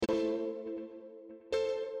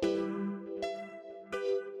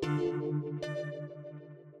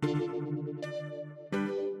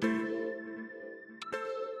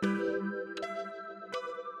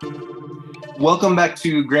Welcome back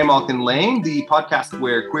to Grey Malkin Lane, the podcast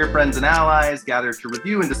where queer friends and allies gather to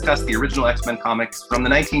review and discuss the original X-Men comics from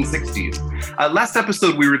the 1960s. Last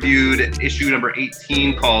episode, we reviewed issue number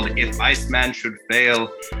 18 called If Iceman Should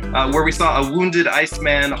Fail, where we saw a wounded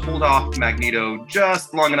Iceman hold off Magneto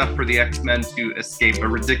just long enough for the X-Men to escape a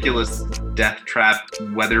ridiculous death trap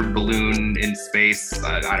weather balloon in space.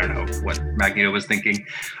 I don't know what Magneto was thinking.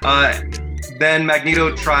 Then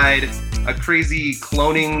Magneto tried a crazy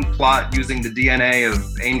cloning plot using the DNA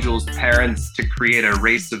of Angel's parents to create a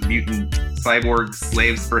race of mutant cyborg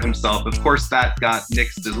slaves for himself. Of course, that got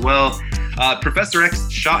nixed as well. Professor X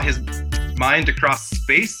shot his mind across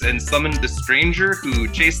space and summoned the Stranger, who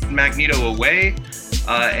chased Magneto away.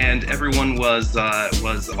 And everyone was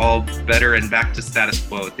all better and back to status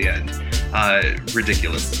quo at the end.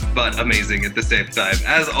 Ridiculous, but amazing at the same time,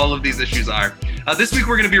 as all of these issues are. This week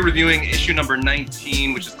we're going to be reviewing issue number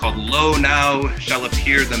 19, which is called Lo Now Shall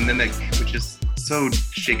Appear the Mimic, which is so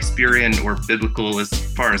Shakespearean or biblical as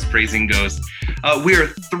far as phrasing goes. We are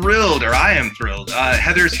thrilled, or I am thrilled.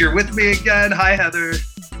 Heather's here with me again. Hi, Heather.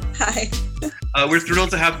 Hi. We're thrilled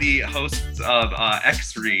to have the hosts of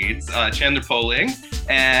X Reads, Chandler Poling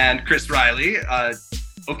and Chris Riley.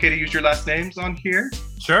 Okay to use your last names on here?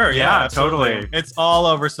 Sure, yeah, totally. It's all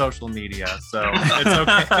over social media, so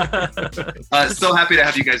it's okay. So happy to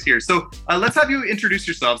have you guys here. So let's have you introduce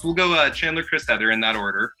yourselves. We'll go Chandler, Chris, Heather in that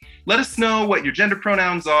order. Let us know what your gender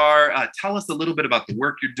pronouns are. Tell us a little bit about the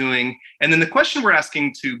work you're doing. And then the question we're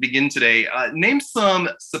asking to begin today, name some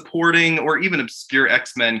supporting or even obscure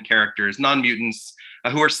X-Men characters, non-mutants,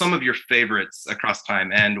 who are some of your favorites across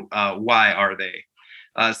time, and why are they?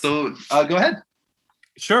 So go ahead.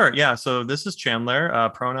 Sure, yeah. So this is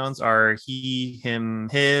Chandler. Pronouns are he, him,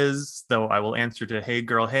 his, though I will answer to hey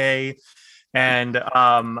girl, hey. And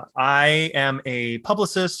I am a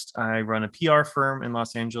publicist. I run a PR firm in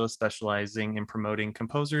Los Angeles specializing in promoting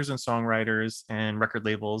composers and songwriters and record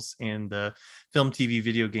labels in the film, TV,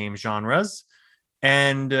 video game genres.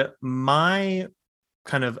 And my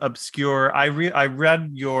kind of obscure, I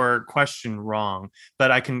read your question wrong,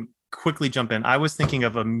 but I can quickly jump in. I was thinking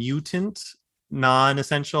of a mutant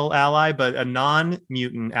non-essential ally, but a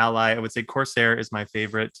non-mutant ally, I would say Corsair is my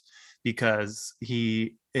favorite because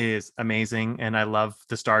he is amazing and I love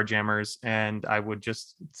the Starjammers, and I would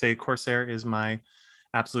just say Corsair is my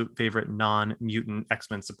absolute favorite non-mutant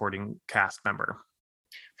X-Men supporting cast member.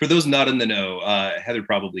 For those not in the know, Heather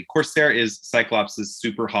probably, Corsair is Cyclops'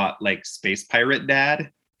 super hot like space pirate dad.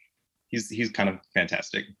 He's kind of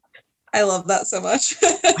fantastic. I love that so much.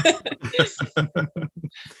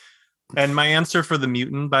 And my answer for the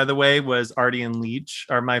mutant, by the way, was Artie and Leech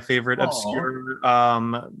are my favorite obscure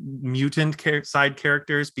mutant side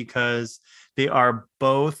characters because they are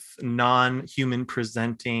both non-human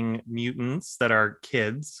presenting mutants that are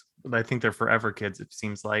kids. I think they're forever kids, it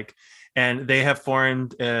seems like. And they have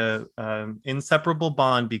formed an inseparable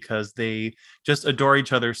bond because they just adore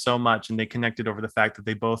each other so much, and they connected over the fact that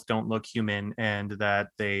they both don't look human and that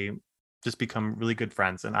they just become really good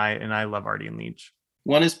friends. And I love Artie and Leech.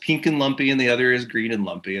 One is pink and lumpy and the other is green and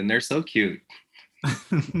lumpy, and they're so cute.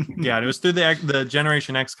 Yeah, it was through the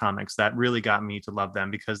Generation X comics that really got me to love them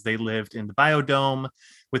because they lived in the Biodome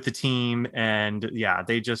with the team, and yeah,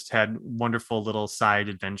 they just had wonderful little side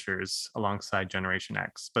adventures alongside Generation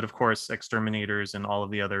X. But of course, Exterminators and all of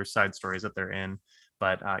the other side stories that they're in.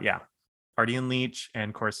 But yeah, Artie and Leech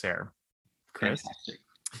and Corsair. Chris? Fantastic.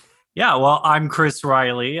 Yeah, well, I'm Chris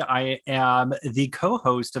Riley. I am the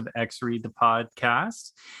co-host of X Read the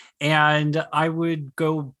podcast. And I would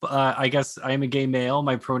go, I guess I am a gay male.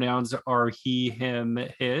 My pronouns are he, him,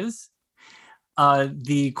 his.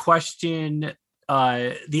 The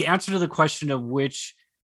answer to the question of which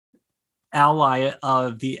ally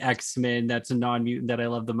of the X-Men that's a non-mutant that I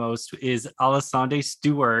love the most is Alissandre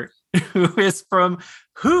Stewart, who is from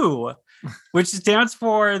Who? Which stands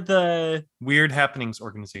for the Weird Happenings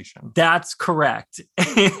Organization. That's correct.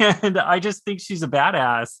 And I just think she's a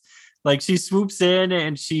badass. Like, she swoops in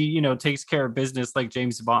and she, takes care of business like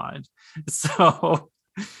James Bond. So,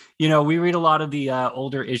 we read a lot of the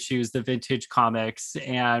older issues, the vintage comics.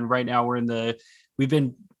 And right now we've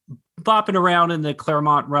been bopping around in the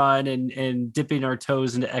Claremont run and dipping our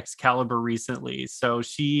toes into Excalibur recently. So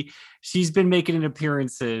she's been making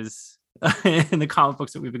appearances in the comic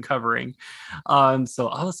books that we've been covering. So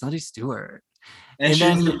Alissandre Stewart. And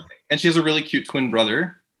she has a really cute twin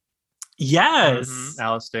brother. Yes. Mm-hmm.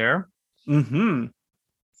 Alistair. Mm-hmm.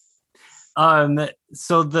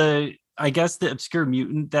 So I guess the obscure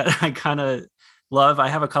mutant that I kind of love, I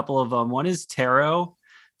have a couple of them. One is Taro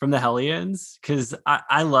from the Hellions, because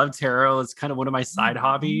I love tarot. It's kind of one of my side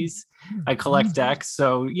hobbies. I collect decks,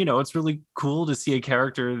 so it's really cool to see a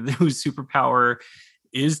character whose superpower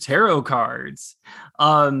is tarot cards.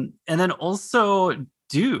 And then also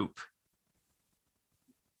Dupe.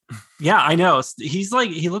 Yeah, I know. He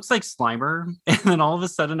looks like Slimer. And then all of a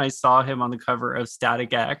sudden I saw him on the cover of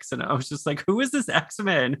Static X, and I was just like, who is this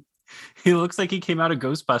X-Men? He looks like he came out of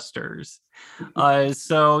Ghostbusters.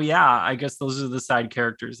 So yeah, I guess those are the side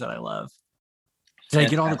characters that I love. Did I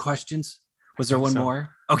get all the questions? Was there one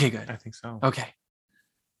more? Okay, good. I think so. Okay.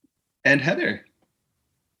 And Heather.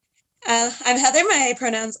 I'm Heather. My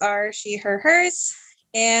pronouns are she, her, hers.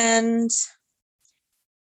 And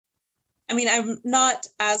I mean, I'm not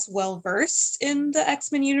as well versed in the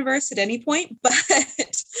X-Men universe at any point, but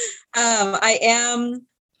I am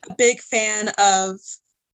a big fan of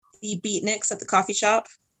the beatniks at the coffee shop.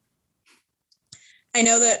 I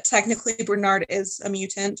know that technically Bernard is a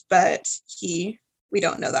mutant, but we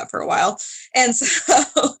don't know that for a while. And so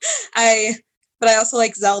I also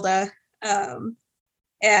like Zelda.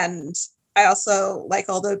 And I also like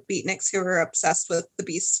all the beatniks who are obsessed with the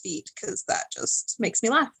Beast's feet, because that just makes me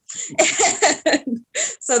laugh. And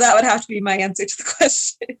so that would have to be my answer to the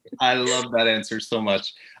question. I love that answer so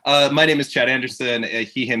much. My name is Chad Anderson,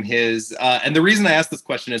 he, him, his. And the reason I asked this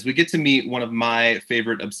question is we get to meet one of my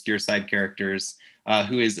favorite obscure side characters,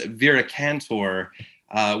 who is Vera Cantor.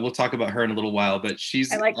 We'll talk about her in a little while, but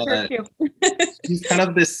she's I like her too. she's kind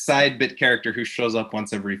of this side bit character who shows up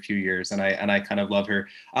once every few years, and I kind of love her.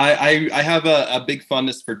 I have a big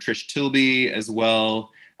fondness for Trish Tilby as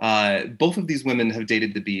well. Both of these women have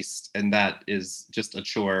dated the Beast, and that is just a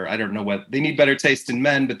chore. I don't know what they need better taste in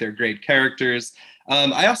men, but they're great characters.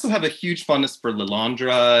 I also have a huge fondness for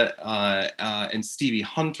Lilandra and Stevie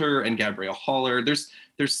Hunter and Gabrielle Haller. There's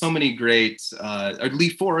so many great, or Lee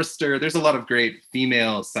Forrester. There's a lot of great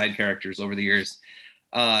female side characters over the years.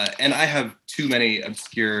 And I have too many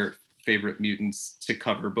obscure favorite mutants to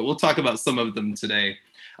cover, but we'll talk about some of them today.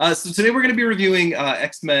 So today we're going to be reviewing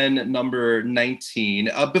X-Men number 19.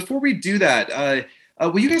 Before we do that,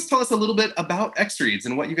 will you guys tell us a little bit about X-Reads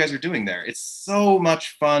and what you guys are doing there? It's so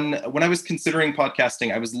much fun. When I was considering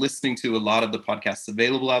podcasting, I was listening to a lot of the podcasts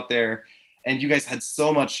available out there, and you guys had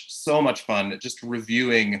so much fun just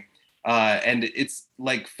reviewing. And it's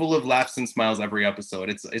like full of laughs and smiles every episode.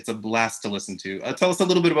 It's a blast to listen to. Tell us a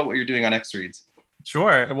little bit about what you're doing on X-Reads.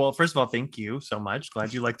 Sure. Well, first of all, thank you so much.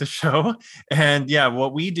 Glad you like the show. And yeah,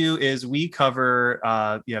 what we do is we cover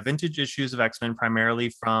vintage issues of X-Men, primarily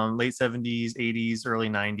from late 70s, 80s, early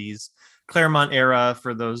 90s, Claremont era,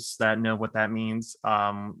 for those that know what that means.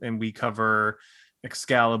 And we cover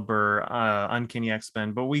Excalibur, Uncanny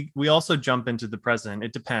X-Men, but we also jump into the present.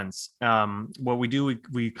 It depends. What we do,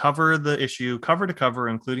 we cover the issue cover to cover,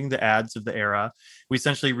 including the ads of the era. We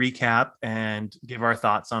essentially recap and give our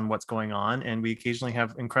thoughts on what's going on, and we occasionally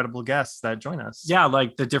have incredible guests that join us. Yeah,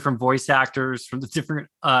 like the different voice actors from the different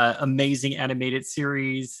amazing animated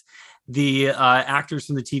series, the actors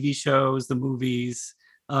from the TV shows, the movies,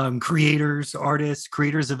 creators, artists,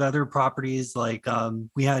 creators of other properties. Like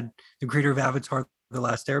we had the creator of Avatar, The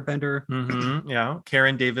Last Airbender. Mm-hmm, yeah.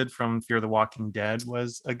 Karen David from Fear the Walking Dead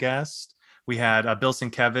was a guest. We had Bill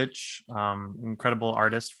Sienkiewicz, incredible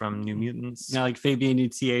artist from New Mutants. Yeah, like Fabian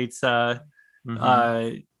Nicieza.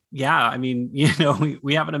 Yeah, I mean,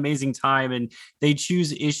 we have an amazing time, and they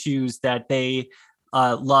choose issues that they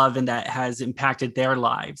love and that has impacted their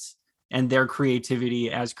lives and their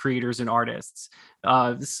creativity as creators and artists.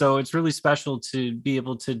 So it's really special to be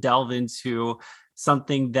able to delve into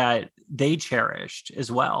something that they cherished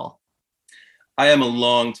as well. I am a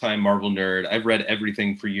long-time Marvel nerd. I've read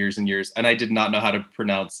everything for years and years, and I did not know how to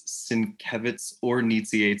pronounce Sienkiewicz or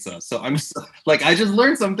Nicieza. So I just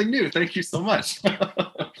learned something new. Thank you so much.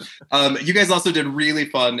 You guys also did really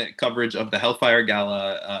fun coverage of the Hellfire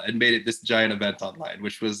Gala and made it this giant event online,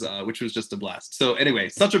 which was just a blast. So anyway,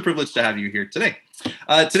 such a privilege to have you here today.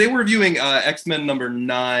 Today we're reviewing X-Men number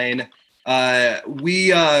 9. We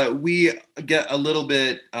get a little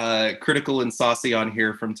bit critical and saucy on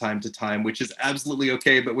here from time to time, which is absolutely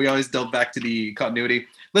okay, but we always delve back to the continuity.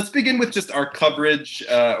 Let's begin with just our coverage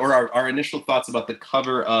or our initial thoughts about the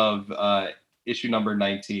cover of issue number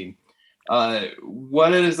 19.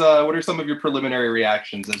 What are some of your preliminary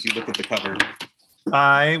reactions as you look at the cover?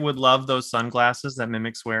 I would love those sunglasses that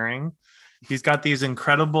Mimic's wearing. He's got these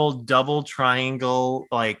incredible double triangle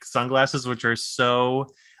like sunglasses, which are so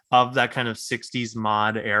of that kind of 60s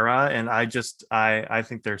mod era, and I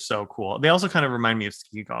think they're so cool. They also kind of remind me of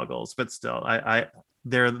ski goggles, but still,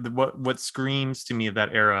 they're what screams to me of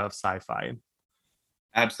that era of sci-fi.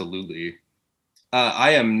 Absolutely.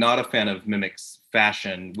 I am not a fan of Mimic's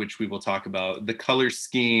fashion, which we will talk about. The color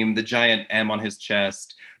scheme, the giant M on his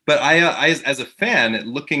chest. But I as a fan,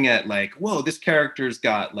 looking at like, whoa, this character's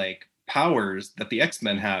got like powers that the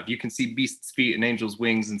X-Men have. You can see Beast's feet and Angel's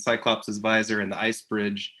wings and Cyclops' visor and the ice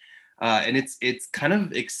bridge. And it's kind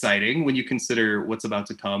of exciting when you consider what's about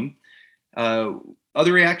to come.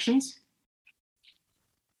 Other reactions?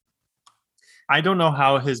 I don't know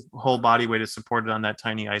how his whole body weight is supported on that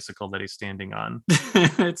tiny icicle that he's standing on.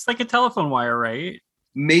 It's like a telephone wire, right?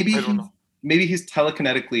 Maybe he's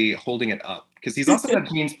telekinetically holding it up because he's also got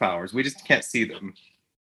Jean's powers. We just can't see them.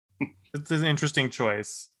 It's an interesting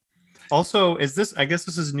choice. Also, I guess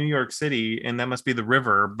this is New York City, and that must be the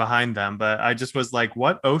river behind them. But I just was like,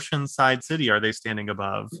 what oceanside city are they standing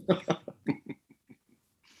above?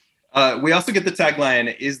 We also get the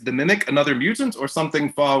tagline, is the Mimic another mutant or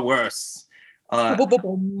something far worse?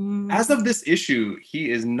 As of this issue, he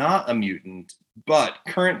is not a mutant, but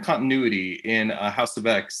current continuity in House of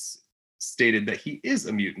X stated that he is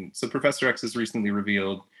a mutant. So Professor X has recently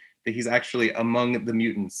revealed that he's actually among the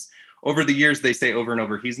mutants. Over the years, they say over and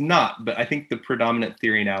over he's not, but I think the predominant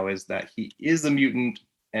theory now is that he is a mutant,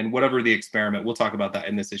 and whatever the experiment, we'll talk about that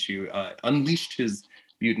in this issue, unleashed his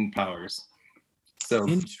mutant powers. So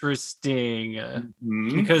interesting.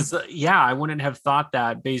 Because I wouldn't have thought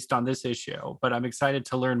that based on this issue, but I'm excited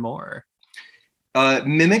to learn more.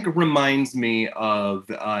 Mimic reminds me of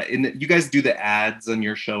you guys do the ads on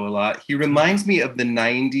your show a lot. He reminds me of the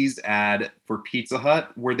 90s ad for Pizza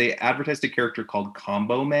Hut where they advertised a character called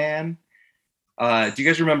Combo Man. Do you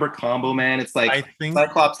guys remember Combo Man? It's like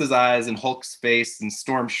Cyclops' eyes and Hulk's face and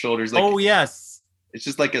Storm's shoulders. Like, oh yes. It's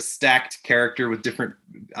just like a stacked character with different,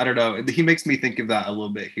 I don't know. He makes me think of that a little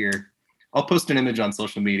bit here. I'll post an image on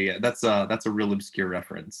social media. That's a real obscure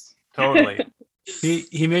reference. Totally.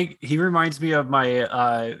 He reminds me of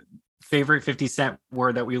my favorite 50 Cent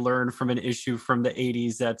word that we learned from an issue from the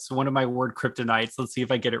 80s. That's one of my word kryptonites. Let's see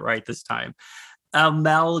if I get it right this time.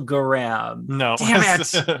 Amalgam. No. Damn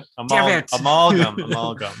it. Damn it. Amalgam.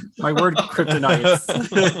 My word kryptonites.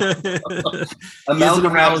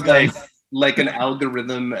 Amalgam like an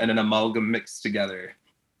algorithm and an amalgam mixed together.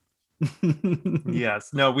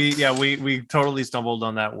 Yes. No, we totally stumbled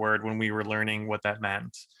on that word when we were learning what that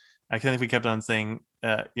meant. I think we kept on saying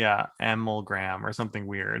amalgam or something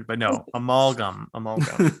weird, but no, amalgam.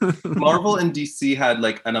 Marvel and DC had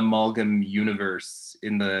like an amalgam universe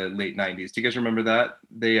in the late 90s. Do you guys remember that?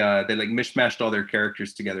 They like mishmashed all their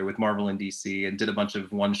characters together with Marvel and DC and did a bunch of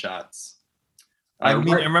one shots. I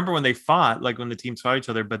remember when they fought, like when the teams fought each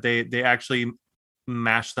other, but they actually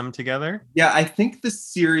mashed them together. Yeah, I think the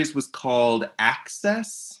series was called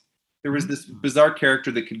Access. There was this bizarre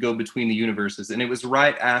character that could go between the universes, and it was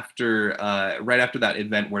right after that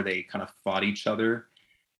event where they kind of fought each other.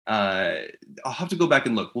 I'll have to go back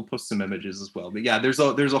and look. We'll post some images as well. But yeah, there's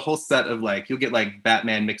a whole set of like, you'll get like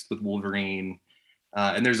Batman mixed with Wolverine.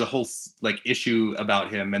 And there's a whole like issue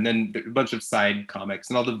about him, and then a bunch of side comics,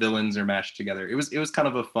 and all the villains are mashed together. It was kind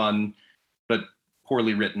of a fun but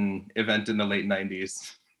poorly written event in the late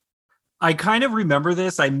 90s. I kind of remember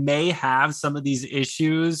this. I may have some of these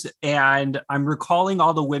issues, and I'm recalling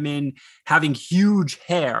all the women having huge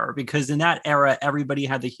hair because in that era, everybody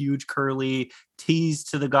had the huge curly tease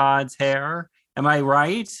to the gods hair. Am I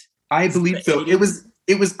right? I believe so.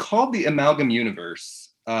 It was called the Amalgam Universe.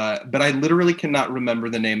 But I literally cannot remember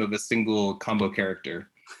the name of a single combo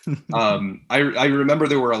character. I remember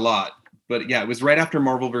there were a lot, but yeah, it was right after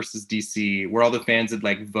Marvel versus DC, where all the fans would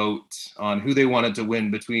like vote on who they wanted to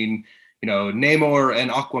win between, Namor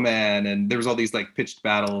and Aquaman, and there was all these like pitched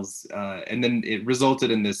battles, and then it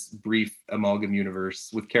resulted in this brief amalgam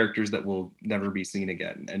universe with characters that will never be seen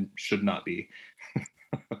again and should not be.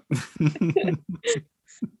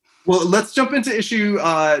 Well, let's jump into issue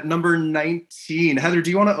number 19. Heather,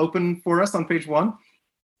 do you want to open for us on page 1?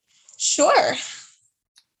 Sure.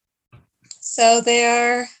 So is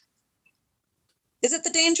it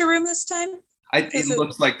the Danger Room this time? It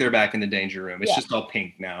looks like they're back in the Danger Room. It's just all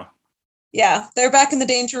pink now. Yeah, they're back in the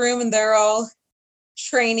Danger Room and they're all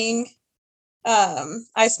training.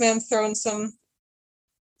 Iceman throwing some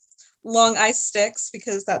long ice sticks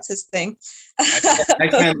because that's his thing.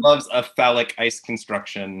 Iceman loves a phallic ice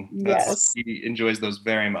construction. Yes. He enjoys those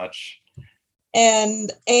very much.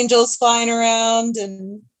 And Angel's flying around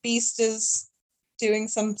and Beast is doing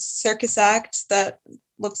some circus act that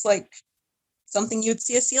looks like something you'd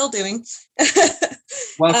see a seal doing.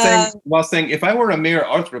 while saying, if I were a mere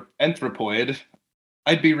anthropoid,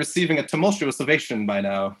 I'd be receiving a tumultuous ovation by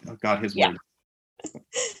now. Oh God, his word.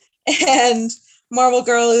 And Marvel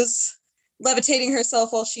Girl is levitating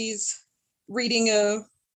herself while she's reading a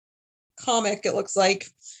comic, it looks like,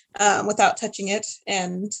 without touching it.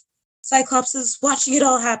 And Cyclops is watching it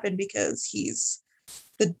all happen because he's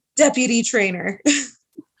the deputy trainer.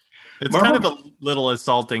 It's kind of a little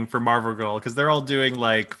assaulting for Marvel Girl because they're all doing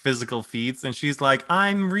like physical feats, and she's like,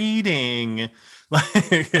 "I'm reading." Like,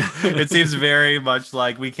 it seems very much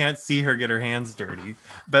like we can't see her get her hands dirty.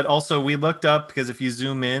 But also, we looked up because if you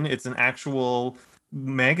zoom in, it's an actual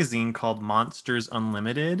magazine called Monsters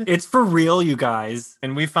Unlimited. It's for real, you guys.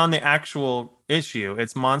 And we found the actual issue.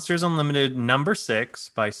 It's Monsters Unlimited number 6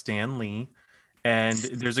 by Stan Lee. And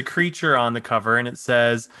there's a creature on the cover, and it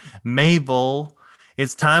says, "Mabel,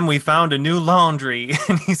 it's time we found a new laundry."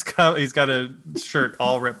 And he's got a shirt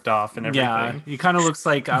all ripped off and everything. Yeah, he kind of looks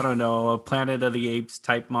like, I don't know, a Planet of the Apes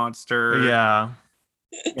type monster. Yeah.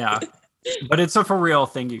 Yeah. But it's a for real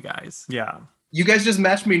thing, you guys. Yeah. You guys just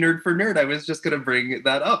matched me nerd for nerd. I was just gonna bring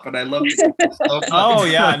that up, and I love it so much. Oh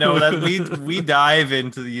yeah, no, that we dive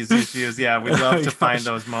into these issues. Yeah, we love to find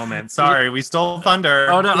those moments. Sorry, we stole thunder.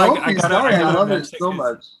 Oh no, I love it so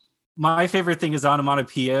much. My favorite thing is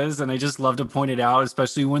onomatopoeias, and I just love to point it out,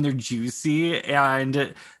 especially when they're juicy.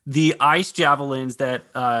 And the ice javelins that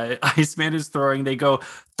Iceman is throwing, they go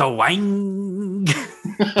thwang.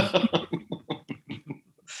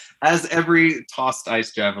 As every tossed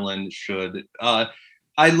ice javelin should.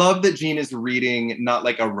 I love that Jean is reading not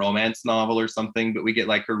like a romance novel or something, but we get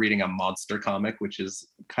like her reading a monster comic, which is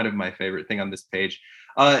kind of my favorite thing on this page.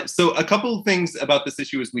 So a couple of things about this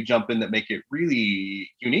issue as we jump in that make it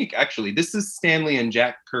really unique, actually. This is Stan Lee and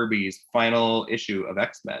Jack Kirby's final issue of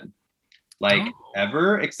X-Men.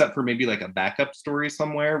 Ever, except for maybe like a backup story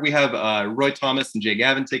somewhere. We have Roy Thomas and Jay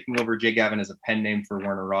Gavin taking over. Jay Gavin is a pen name for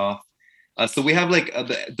Werner Roth. So we have like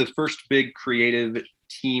the first big creative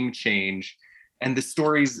team change, and the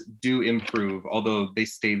stories do improve, although they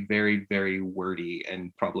stay very, very wordy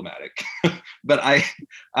and problematic. But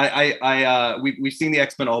we've seen the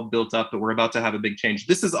X-Men all built up, but we're about to have a big change.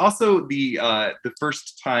 This is also the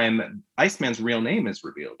first time Iceman's real name is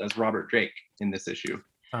revealed as Robert Drake in this issue.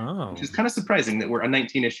 Oh, Which is kind of surprising that we're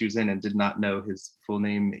 19 issues in and did not know his full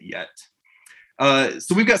name yet.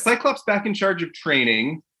 So we've got Cyclops back in charge of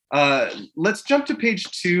training. Let's jump to page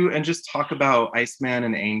 2 and just talk about Iceman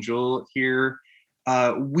and Angel here.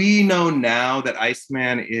 We know now that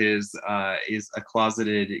Iceman is a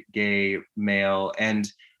closeted gay male, and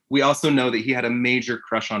we also know that he had a major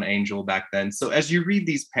crush on Angel back then. So as you read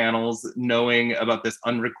these panels, knowing about this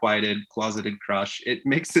unrequited closeted crush, it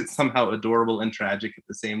makes it somehow adorable and tragic at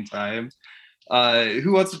the same time.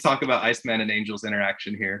 Who wants to talk about Iceman and Angel's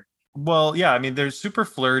interaction here? well, yeah. I mean, they're super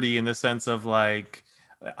flirty in the sense of like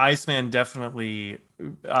Iceman definitely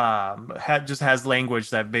just has language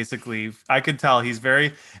that basically I could tell he's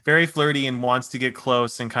very, very flirty and wants to get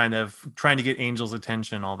close and kind of trying to get Angel's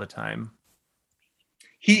attention all the time.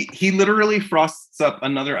 He literally frosts up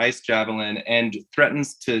another ice javelin and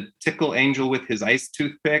threatens to tickle Angel with his ice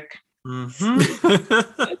toothpick.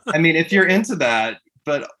 Mm-hmm. I mean, if you're into that,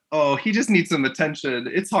 but he just needs some attention.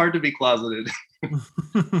 It's hard to be closeted.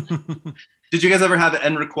 Did you guys ever have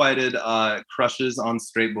unrequited crushes on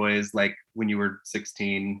straight boys like when you were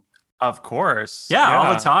 16? Of course. Yeah,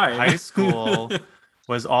 all the time. High school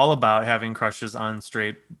was all about having crushes on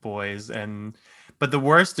straight boys, but the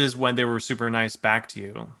worst is when they were super nice back to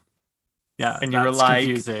you. Yeah, and you were like,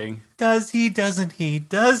 confusing. Does he, doesn't he?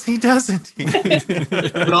 Does he, doesn't he?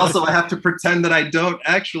 But also I have to pretend that I don't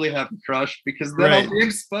actually have a crush because then I'll be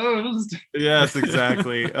exposed. Yes,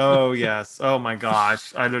 exactly. Oh, yes. Oh, my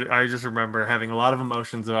gosh. I just remember having a lot of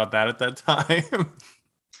emotions about that at that time.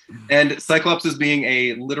 And Cyclops is being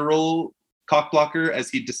a literal cockblocker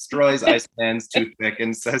as he destroys Iceman's toothpick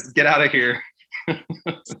and says, "Get out of here." There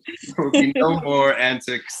will be no more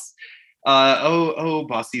antics.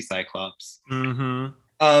 Bossy Cyclops.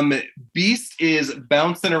 Mm-hmm. Beast is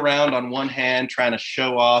bouncing around on one hand, trying to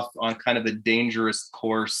show off on kind of a dangerous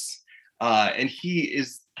course. And he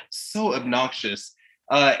is so obnoxious.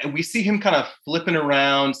 We see him kind of flipping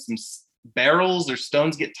around. Some barrels or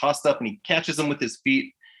stones get tossed up and he catches them with his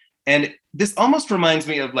feet. And this almost reminds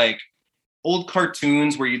me of like old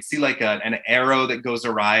cartoons where you'd see like an arrow that goes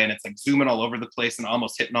awry and it's like zooming all over the place and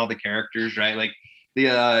almost hitting all the characters, right? Like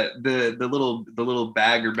the little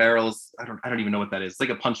bag or barrels. I don't even know what that is. It's like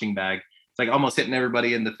a punching bag. It's like almost hitting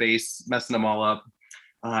everybody in the face, messing them all up.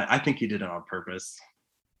 I think he did it on purpose.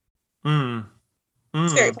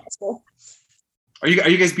 It's very possible. Are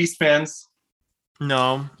you guys Beast fans?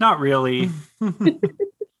 No, not really. Do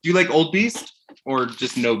you like old Beast or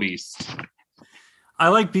just no Beast? I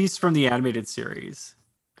like Beast from the animated series.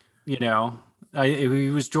 You know, he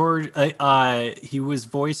was he was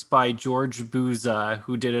voiced by George Buza,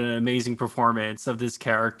 who did an amazing performance of this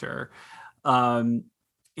character.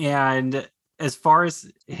 And as far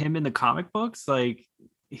as him in the comic books, like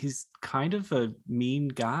he's kind of a mean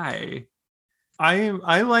guy.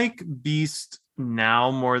 I like Beast now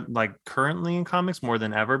more, like currently in comics, more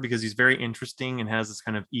than ever, because he's very interesting and has this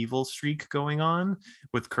kind of evil streak going on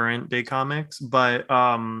with current day comics. But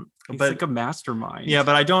He's but like a mastermind. yeah,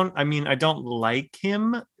 but I don't like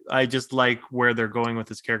him. I just like where they're going with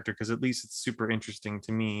his character, because at least it's super interesting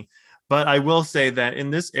to me. But I will say that in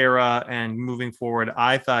this era and moving forward,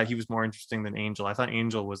 I thought he was more interesting than Angel. I thought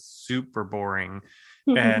Angel was super boring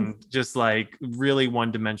and just like really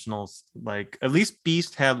one-dimensional. Like at least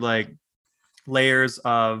Beast had like layers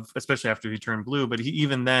of, especially after he turned blue, but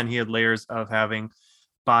even then he had layers of having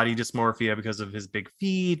body dysmorphia because of his big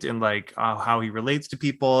feet and like how he relates to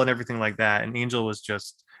people and everything like that. And Angel was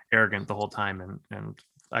just arrogant the whole time, and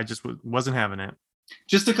I just wasn't having it.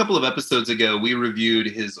 Just a couple of episodes ago, we reviewed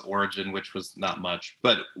his origin, which was not much,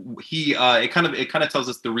 but he it kind of tells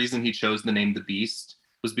us the reason he chose the name the Beast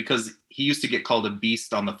was because he used to get called a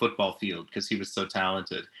beast on the football field because he was so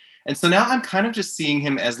talented. And so now I'm kind of just seeing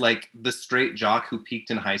him as like the straight jock who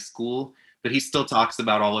peaked in high school, but he still talks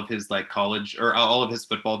about all of his like college or all of his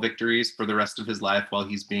football victories for the rest of his life while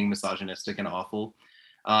he's being misogynistic and awful.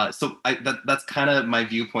 So that's kind of my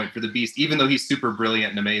viewpoint for the Beast, even though he's super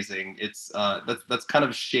brilliant and amazing. It's that's kind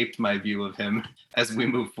of shaped my view of him as we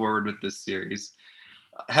move forward with this series.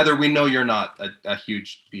 Heather, we know you're not a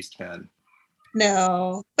huge Beast fan.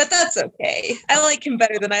 No, but that's okay. I like him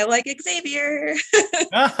better than I like Xavier.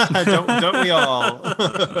 don't we all?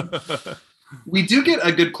 We do get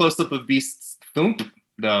a good close up of Beast's thump,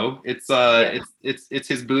 though. It's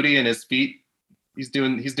his booty and his feet. He's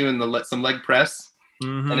doing some leg press.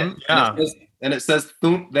 Mm-hmm. And it says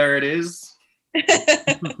thump. There it is.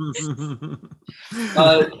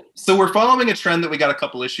 So we're following a trend that we got a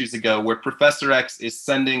couple issues ago where Professor X is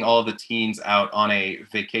sending all the teens out on a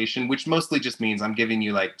vacation, which mostly just means I'm giving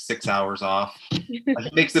you like 6 hours off. He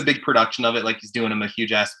makes a big production of it, like he's doing them a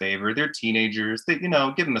huge ass favor. They're teenagers. They,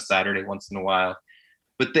 give them a Saturday once in a while.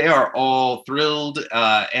 But they are all thrilled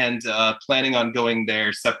and planning on going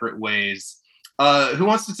their separate ways. Who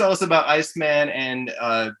wants to tell us about Iceman and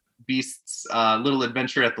Beast's little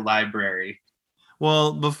adventure at the library?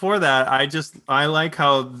 Well, before that, I like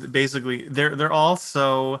how basically they're all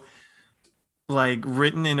so like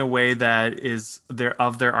written in a way that is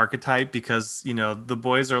of their archetype, because the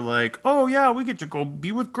boys are like, oh yeah, we get to go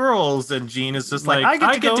be with girls, and Jean is just like,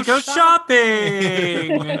 I get to go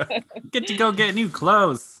shopping. Get to go get new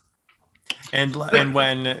clothes. And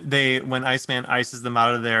when Iceman ices them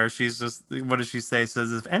out of there, she's just, what does she say?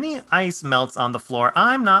 Says, if any ice melts on the floor,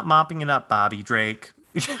 I'm not mopping it up, Bobby Drake.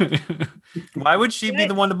 Why would she be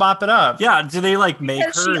the one to mop it up? Yeah, do they like make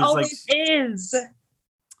because her? She always is.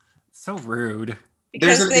 So rude.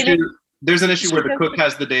 There's an issue where the cook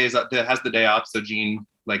has the day off, so Jean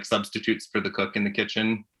like substitutes for the cook in the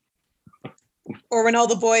kitchen. Or when all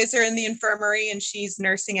the boys are in the infirmary and she's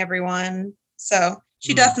nursing everyone. So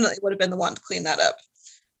she definitely would have been the one to clean that up.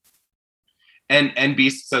 And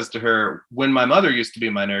Beast says to her, when my mother used to be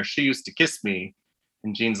my nurse, she used to kiss me.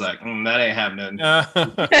 And Jean's like, that ain't happening.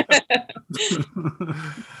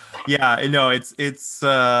 Yeah, no, it's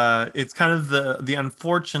kind of the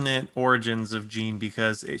unfortunate origins of Jean,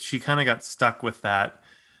 because she kind of got stuck with that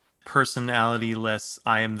personality-less,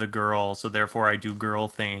 I am the girl, so therefore I do girl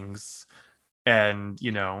things. And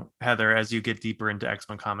Heather, as you get deeper into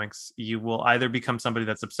X-Men comics, you will either become somebody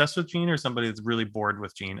that's obsessed with Jean or somebody that's really bored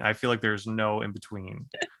with Jean. I feel like there's no in between.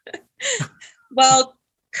 Well,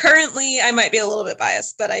 currently I might be a little bit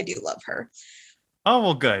biased, but I do love her. Oh,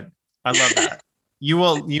 well, good. I love that. You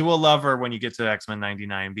will love her when you get to X-Men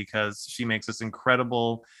 99, because she makes this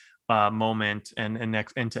incredible moment and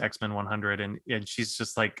into X-Men 100, and she's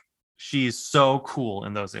just like, she's so cool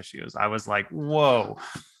in those issues. I was like, whoa.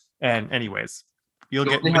 And anyways, you'll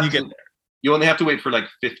get when you get there. You only have to wait for like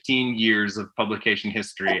 15 years of publication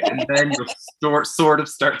history, and then you'll sort of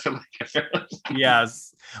start to like her.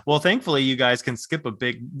 Yes. Well, thankfully, you guys can skip a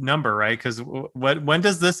big number, right? Because when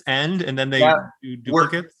does this end? And then they do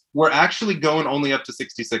duplicates? We're actually going only up to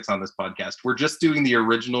 66 on this podcast. We're just doing the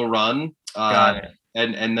original run. Got it.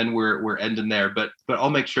 And then we're ending there. But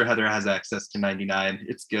I'll make sure Heather has access to 99.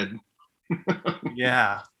 It's good.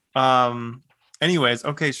 Yeah. Anyways,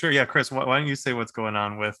 okay, sure. Yeah, Chris, why don't you say what's going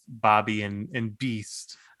on with Bobby and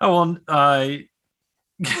Beast? Oh, well,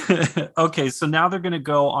 okay, so now they're going to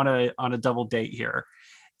go on a double date here.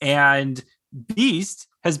 And Beast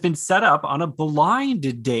has been set up on a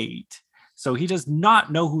blind date. So he does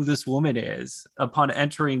not know who this woman is upon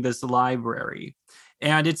entering this library.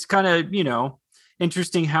 And it's kind of,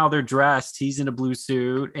 interesting how they're dressed. He's in a blue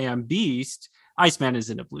suit, and Iceman is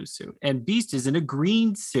in a blue suit, and Beast is in a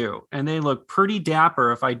green suit, and they look pretty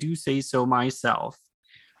dapper, if I do say so myself.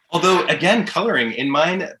 Although, again, coloring. In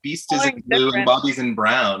mine, Beast is in blue and Bobby's in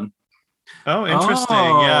brown. Oh, interesting.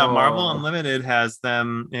 Yeah, Oh. Marvel Unlimited has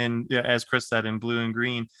them in, yeah, as Chris said, in blue and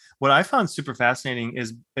green. What I found super fascinating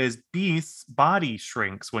is Beast's body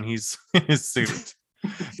shrinks when he's in his suit.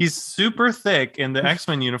 He's super thick in the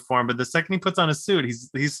X-Men uniform, but the second he puts on a suit,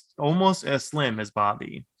 he's almost as slim as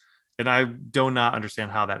Bobby. And I do not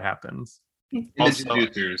understand how that happens. Also,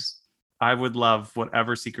 I would love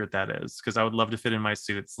whatever secret that is, because I would love to fit in my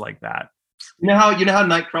suits like that. You know how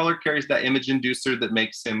Nightcrawler carries that image inducer that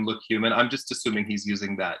makes him look human? I'm just assuming he's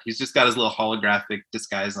using that. He's just got his little holographic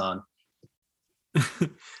disguise on.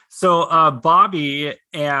 So Bobby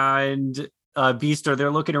and Beast they're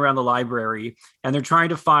looking around the library, and they're trying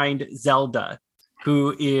to find Zelda,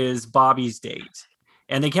 who is Bobby's date.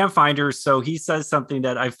 And they can't find her, so he says something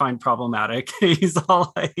that I find problematic. He's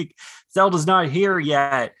all like, Zelda's not here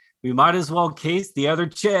yet. We might as well case the other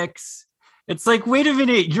chicks. It's like, wait a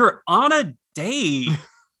minute, you're on a date.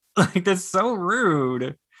 Like, that's so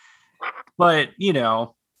rude. But, you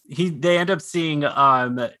know, they end up seeing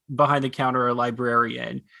behind the counter a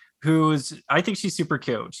librarian I think she's super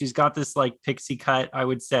cute. She's got this like pixie cut, I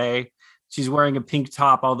would say. She's wearing a pink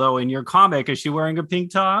top, although in your comic, is she wearing a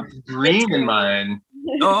pink top? Green in mine.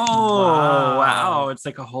 Oh, wow. It's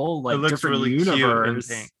like a whole like different really universe.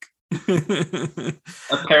 Cute and pink.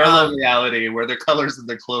 A parallel reality where the colors of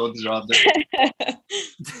their clothes are all different.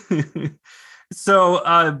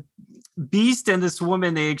 So Beast and this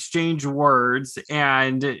woman, they exchange words,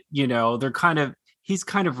 and you know, he's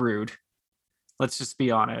kind of rude. Let's just be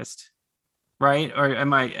honest. Right? Or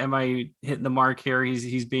am I hitting the mark here?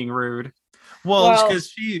 He's being rude. Well,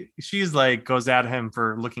 because she's like goes at him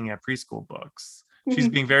for looking at preschool books. She's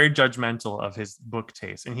being very judgmental of his book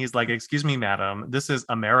taste. And he's like, excuse me, madam, this is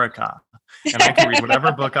America. And I can read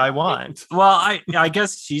whatever book I want. Well, I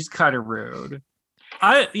guess she's kind of rude.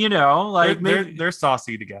 They're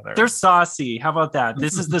saucy together. They're saucy. How about that?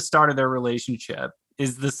 This is the start of their relationship,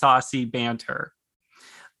 is the saucy banter.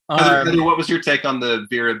 Heather, what was your take on the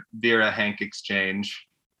Vera Hank exchange?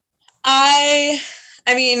 I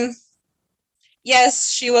mean, yes,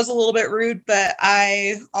 she was a little bit rude, but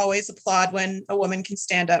I always applaud when a woman can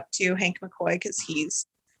stand up to Hank McCoy, because he's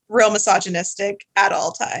real misogynistic at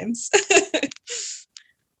all times.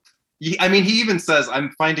 I mean, he even says,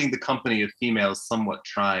 I'm finding the company of females somewhat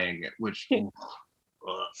trying, which...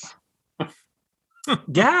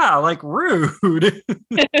 Yeah, like rude.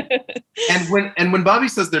 and when Bobby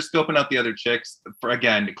says they're scoping out the other chicks,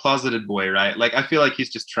 again, closeted boy, right? Like, I feel like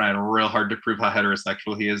he's just trying real hard to prove how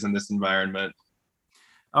heterosexual he is in this environment.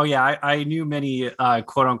 Oh yeah, I knew many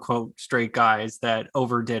quote unquote straight guys that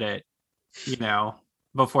overdid it, you know,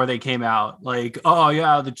 before they came out. Like, oh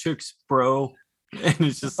yeah, the chicks, bro. And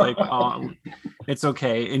it's just like, oh, it's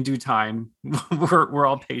okay. In due time, we're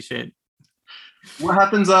all patient. What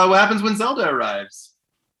happens when Zelda arrives?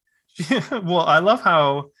 Well, I love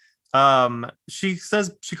how she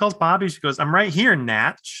calls Bobby, she goes, I'm right here,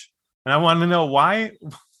 Natch. And I want to know why.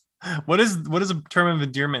 What does a term of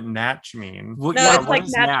endearment Natch mean? It's like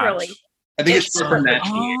naturally. Natch? I think it's for Natch.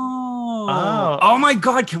 Oh my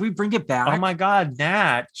god, can we bring it back? Oh my god,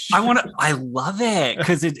 Natch. I love it,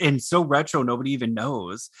 because it's so retro, nobody even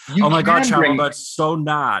knows. Oh my god, Charlie, but so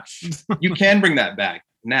Natch. You can bring that back,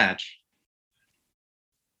 Natch.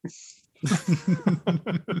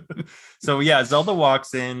 So yeah, Zelda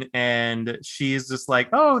walks in and she's just like,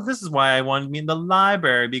 oh, this is why I wanted to be in the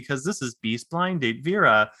library, because this is Beast blind date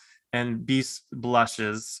Vera. And Beast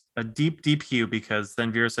blushes a deep hue, because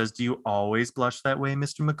then Vera says, do you always blush that way,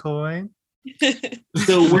 Mr. McCoy?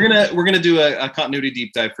 So we're gonna do a continuity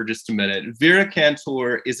deep dive for just a minute. Vera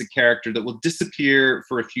Cantor is a character that will disappear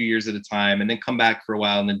for a few years at a time and then come back for a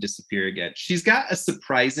while and then disappear again. She's got a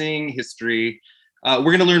surprising history. We're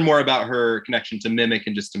going to learn more about her connection to Mimic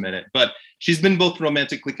in just a minute, but she's been both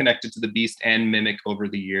romantically connected to the Beast and Mimic over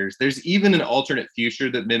the years. There's even an alternate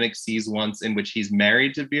future that Mimic sees once, in which he's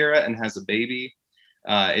married to Vera and has a baby.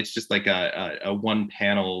 It's just like a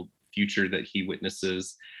one-panel future that he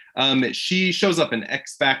witnesses. She shows up in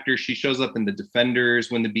X Factor. She shows up in the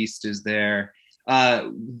Defenders when the Beast is there.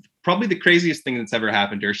 Probably the craziest thing that's ever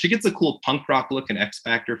happened to her. She gets a cool punk rock look in X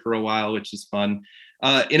Factor for a while, which is fun.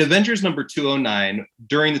 In Avengers number 209,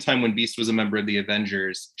 during the time when Beast was a member of the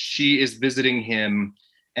Avengers, she is visiting him,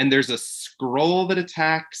 and there's a scroll that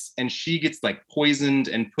attacks, and she gets like poisoned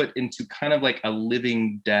and put into kind of like a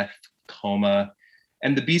living death coma.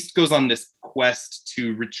 And the Beast goes on this quest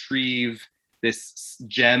to retrieve this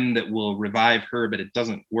gem that will revive her, but it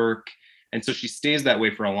doesn't work. And so she stays that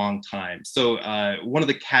way for a long time. So one of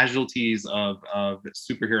the casualties of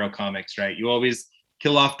superhero comics, right? You always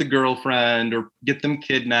kill off the girlfriend or get them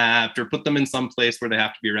kidnapped or put them in some place where they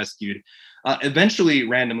have to be rescued. Eventually,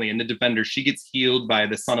 randomly in the Defender, she gets healed by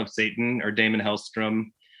the son of Satan, or Damon Hellstrom.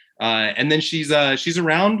 And then she's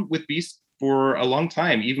around with Beast for a long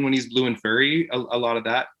time, even when he's blue and furry, a lot of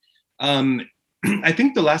that. I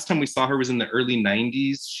think the last time we saw her was in the early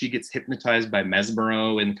 90s. She gets hypnotized by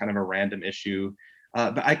Mesmero in kind of a random issue.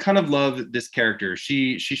 But I kind of love this character.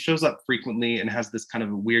 She shows up frequently and has this kind of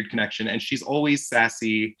weird connection. And she's always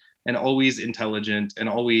sassy and always intelligent and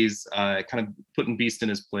always kind of putting Beast in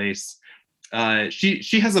his place.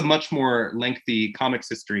 She has a much more lengthy comics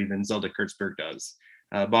history than Zelda Kurtzberg does.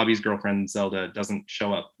 Bobby's girlfriend Zelda doesn't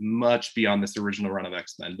show up much beyond this original run of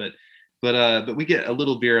X-Men, but we get a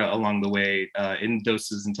little Vera along the way in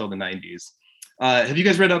doses until the 90s. Have you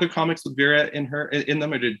guys read other comics with Vera in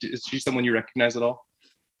them, or is she someone you recognize at all?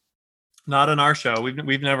 Not on our show.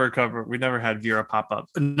 We've never had Vera pop up.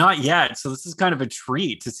 Not yet. So this is kind of a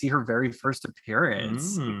treat to see her very first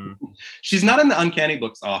appearance. She's not in the Uncanny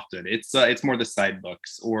books often. It's more the side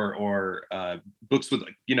books or books with,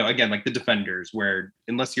 again, like the Defenders, where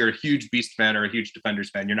unless you're a huge Beast fan or a huge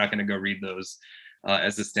Defenders fan, you're not going to go read those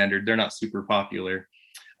as a standard. They're not super popular.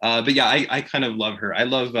 But yeah, I kind of love her. I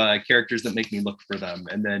love characters that make me look for them,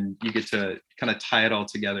 and then you get to kind of tie it all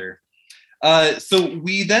together. So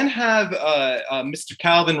we then have Mr.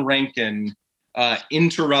 Calvin Rankin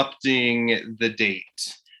interrupting the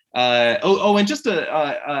date. And just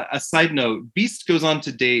a side note, Beast goes on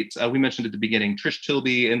to date, we mentioned at the beginning, Trish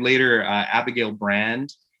Tilby, and later Abigail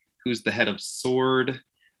Brand, who's the head of Sword.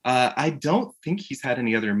 I don't think he's had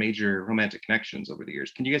any other major romantic connections over the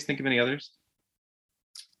years. Can you guys think of any others?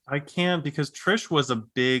 I can't, because Trish was a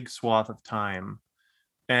big swath of time.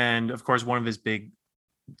 And of course, one of his big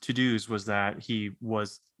to-dos was that he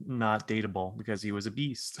was not dateable because he was a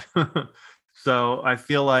beast. So I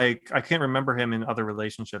feel like I can't remember him in other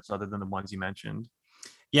relationships other than the ones you mentioned.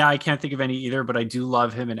 Yeah, I can't think of any either, but I do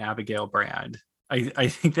love him and Abigail Brand. I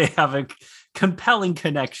think they have a compelling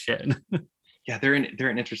connection. Yeah, they're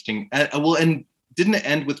an interesting. And didn't it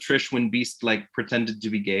end with Trish when Beast pretended to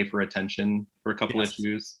be gay for attention for a couple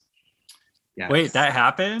issues? Yeah. Wait, that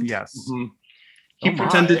happened? Yes. Mm-hmm. He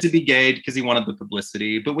pretended to be gay because he wanted the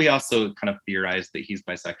publicity, but we also kind of theorized that he's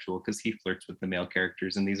bisexual because he flirts with the male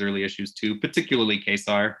characters in these early issues too, particularly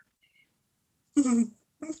Kesar.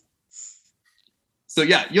 So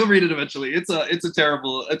yeah, you'll read it eventually. It's a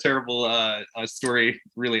terrible story,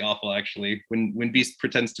 really awful actually. When Beast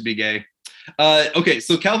pretends to be gay. Okay,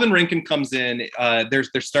 so Calvin Rankin comes in. They're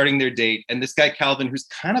starting their date, and this guy Calvin, who's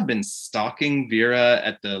kind of been stalking Vera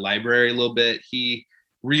at the library a little bit, he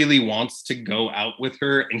really wants to go out with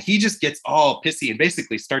her, and he just gets all pissy and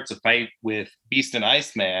basically starts a fight with Beast and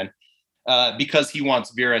Iceman because he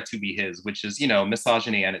wants Vera to be his, which is,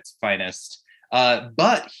 misogyny at its finest.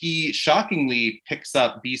 But he shockingly picks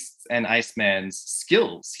up Beast's and Iceman's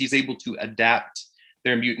skills. He's able to adapt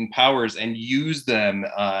their mutant powers and use them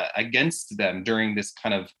against them during this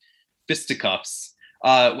kind of fisticuffs.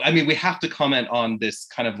 We have to comment on this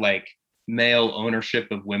kind of male ownership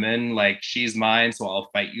of women, she's mine, so I'll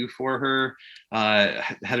fight you for her.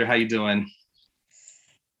 Heather, how you doing?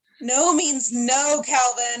 No means no,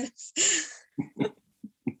 Calvin.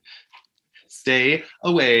 Stay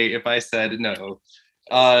away if I said no.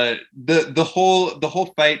 The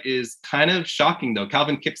whole fight is kind of shocking though.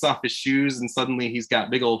 Calvin kicks off his shoes and suddenly he's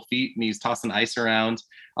got big old feet and he's tossing ice around.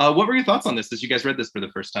 What were your thoughts on this as you guys read this for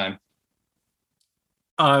the first time?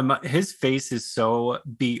 His face is so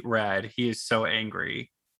beet red. He is so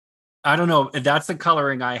angry. I don't know. That's the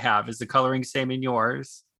coloring I have. Is the coloring same in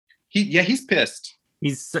yours? He's pissed.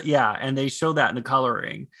 And they show that in the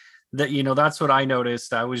coloring. That that's what I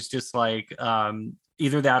noticed. I was just like,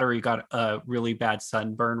 either that or he got a really bad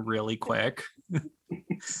sunburn really quick.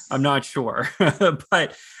 I'm not sure.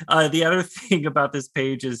 But the other thing about this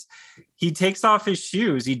page is he takes off his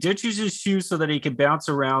shoes. He ditches his shoes so that he can bounce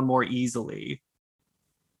around more easily.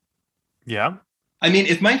 Yeah.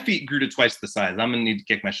 If my feet grew to twice the size, I'm gonna need to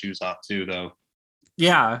kick my shoes off too, though.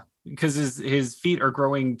 Yeah, because his feet are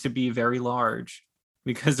growing to be very large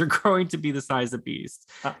because they're growing to be the size of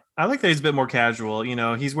Beast. I like that he's a bit more casual.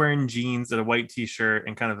 He's wearing jeans and a white t-shirt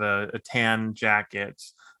and kind of a tan jacket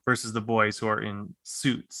versus the boys who are in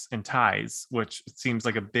suits and ties, which seems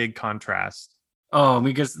like a big contrast. Oh,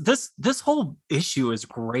 because this whole issue is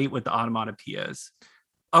great with the onomatopoeias.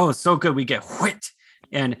 Oh, it's so good. We get whit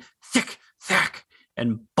and thick, thack,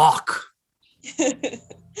 and balk.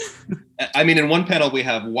 I mean, in one panel we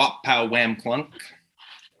have Wop Pow Wham Clunk.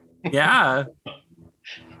 Yeah.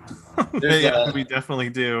 Yeah, we definitely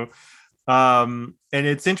do. And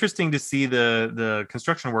it's interesting to see the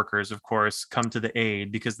construction workers, of course, come to the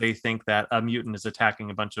aid because they think that a mutant is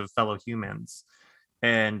attacking a bunch of fellow humans.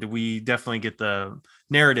 And we definitely get the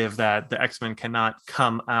narrative that the X-Men cannot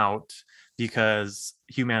come out because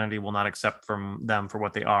humanity will not accept from them for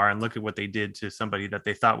what they are. And look at what they did to somebody that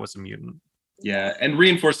they thought was a mutant. Yeah, and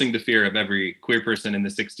reinforcing the fear of every queer person in the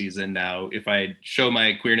 60s and now. If I show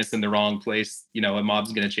my queerness in the wrong place, you know, a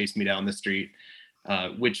mob's going to chase me down the street,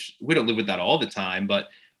 which we don't live with that all the time. But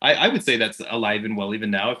I would say that's alive and well even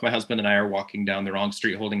now. If my husband and I are walking down the wrong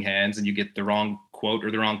street holding hands and you get the wrong quote or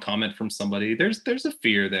the wrong comment from somebody, there's a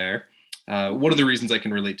fear there. One of the reasons I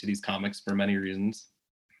can relate to these comics for many reasons.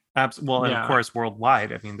 Well, and Yeah. of course,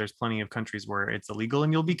 worldwide. I mean, there's plenty of countries where it's illegal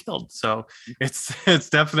and you'll be killed. So it's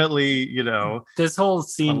definitely, you know, This whole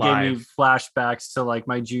scene gave me alive. flashbacks to like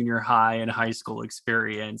my junior high and high school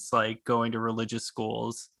experience, like going to religious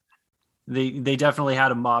schools. They definitely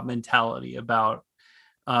had a mob mentality about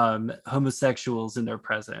homosexuals in their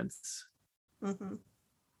presence. Mhm.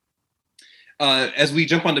 As we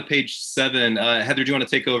jump onto page 7, Heather, do you want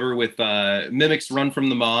to take over with Mimic's run from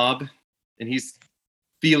the mob? And he's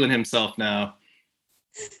feeling himself now.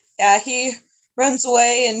 Yeah, he runs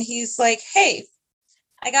away and he's like, hey,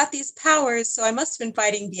 I got these powers, so I must have been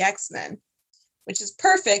fighting the X-Men, which is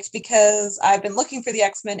perfect because I've been looking for the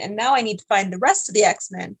X-Men and now I need to find the rest of the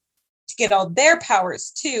X-Men to get all their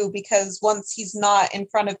powers too, because once he's not in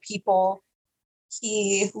front of people,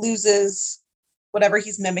 he loses whatever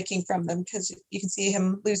he's mimicking from them, because you can see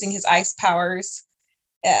him losing his ice powers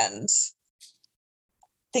and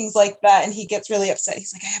things like that, and he gets really upset.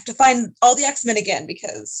 He's like, I have to find all the X-Men again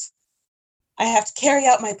because I have to carry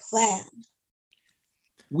out my plan.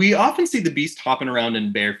 We often see the Beast hopping around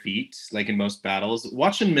in bare feet, like in most battles.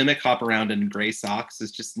 Watching Mimic hop around in gray socks is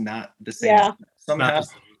just not the same. Yeah. Somehow. Not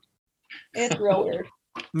It's real weird.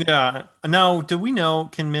 Yeah. Now, do we know,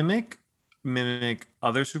 can mimic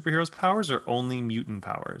other superheroes' powers or only mutant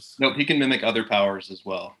powers? Nope, he can mimic other powers as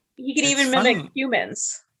well. You can It's even mimic funny.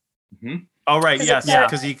 humans. Oh, right. 'Cause Yes. it's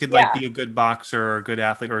Because he could like yeah. be a good boxer or a good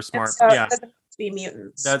athlete or a smart. So Yeah. it doesn't have to be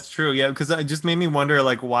mutants. That's true. Yeah, because it just made me wonder,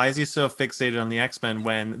 like, why is he so fixated on the X-Men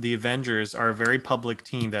when the Avengers are a very public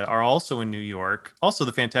team that are also in New York, also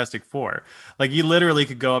the Fantastic Four? Like, you literally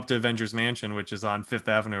could go up to Avengers Mansion, which is on Fifth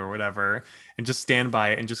Avenue or whatever, and just stand by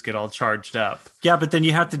it and just get all charged up. Yeah, but then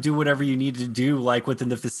you have to do whatever you need to do, like within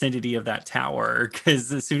the vicinity of that tower,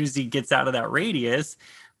 because as soon as he gets out of that radius,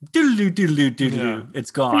 Yeah. it's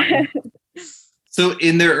gone. So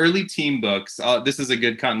in their early team books, this is a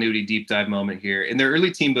good continuity deep dive moment here. In their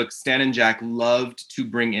early team books, Stan and Jack loved to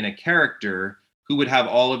bring in a character who would have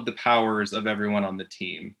all of the powers of everyone on the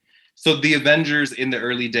team. So the Avengers in the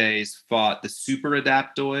early days fought the Super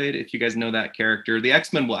Adaptoid, if you guys know that character. The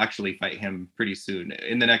X-Men will actually fight him pretty soon.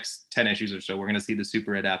 In the next 10 issues or so, we're going to see the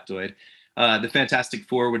Super Adaptoid. The Fantastic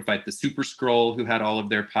Four would fight the Super Skrull, who had all of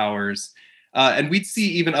their powers. And we'd see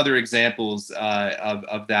even other examples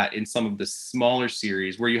of that in some of the smaller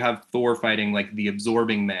series where you have Thor fighting like the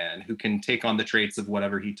Absorbing Man, who can take on the traits of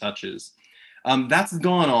whatever he touches. That's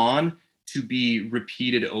gone on to be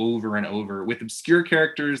repeated over and over with obscure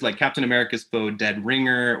characters like Captain America's foe, Dead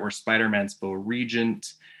Ringer, or Spider-Man's foe,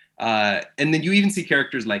 Regent. And then you even see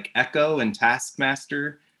characters like Echo and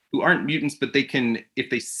Taskmaster, who aren't mutants, but they can, if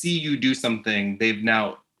they see you do something, they've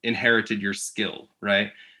now inherited your skill,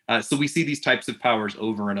 right? So we see these types of powers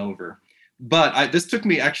over and over. But this took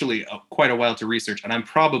me actually quite a while to research, and I'm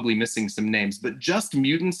probably missing some names, but just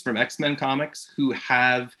mutants from X-Men comics who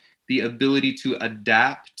have the ability to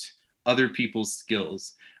adapt other people's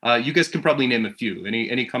skills. You guys can probably name a few.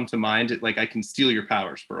 Any come to mind? Like, I can steal your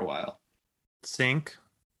powers for a while. Sync.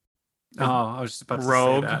 Oh, I was just about to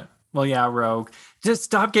Rogue. say that. Well, yeah, Rogue. Just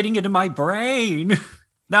stop getting into my brain.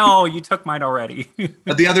 No, you took mine already.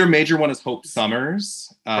 The other major one is Hope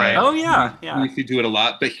Summers. Right. Oh, yeah, We yeah. do it a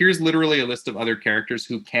lot, but here's literally a list of other characters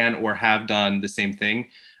who can or have done the same thing.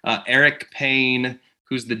 Eric Payne,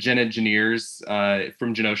 who's the Gen Engineers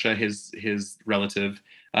from Genosha, his relative.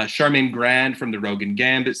 Charmaine Grand from the Rogue and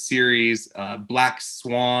Gambit series. Black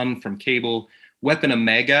Swan from Cable. Weapon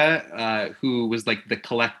Omega, who was like the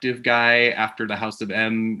collective guy after the House of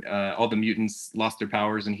M. All the mutants lost their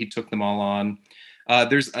powers and he took them all on.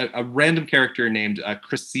 There's a random character named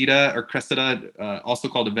Cressida, also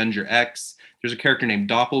called Avenger X. There's a character named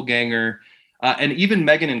Doppelganger. And even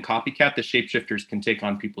Megan and Copycat, the shapeshifters, can take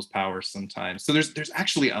on people's powers sometimes. So there's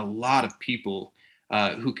actually a lot of people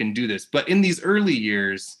who can do this. But in these early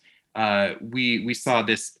years, we saw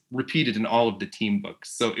this repeated in all of the team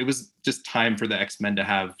books. So it was just time for the X-Men to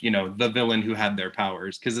have, the villain who had their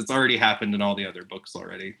powers, because it's already happened in all the other books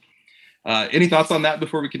already. Any thoughts on that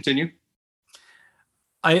before we continue?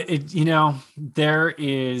 There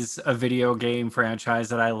is a video game franchise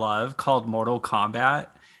that I love called Mortal Kombat.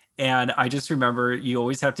 And I just remember you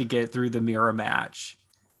always have to get through the mirror match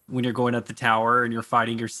when you're going up the tower and you're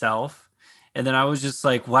fighting yourself. And then I was just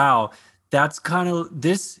like, wow, that's kind of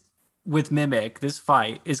this with Mimic. This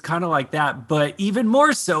fight is kind of like that, but even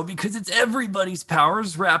more so because it's everybody's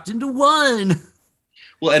powers wrapped into one.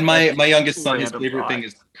 Well, and my youngest son, his favorite thing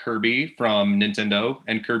is Kirby from Nintendo.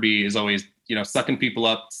 And Kirby is always, sucking people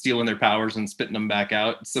up, stealing their powers and spitting them back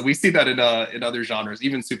out. So we see that in other genres,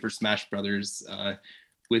 even Super Smash Brothers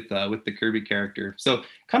with the Kirby character. So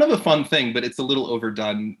kind of a fun thing, but it's a little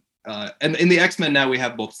overdone. And in the X-Men now we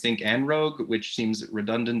have both Sync and Rogue, which seems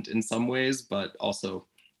redundant in some ways, but also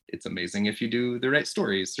it's amazing if you do the right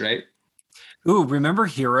stories, right? Ooh, remember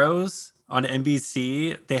Heroes on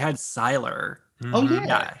NBC? They had Sylar. Oh yeah.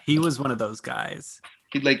 Yeah, he was one of those guys.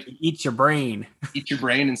 He'd like eat your brain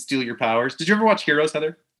and steal your powers. Did you ever watch Heroes,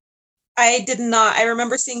 Heather? I did not. I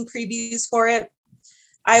remember seeing previews for it.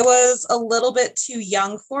 I was a little bit too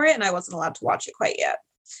young for it, and I wasn't allowed to watch it quite yet.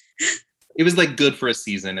 It was like good for a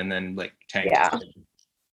season and then like tanked. Yeah.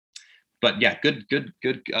 But yeah, good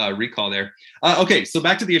recall there. Okay, so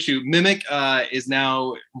back to the issue. Mimic is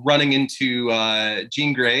now running into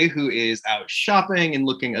Jean Grey, who is out shopping and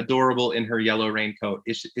looking adorable in her yellow raincoat.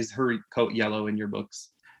 Is her coat yellow in your books?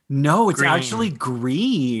 No, it's actually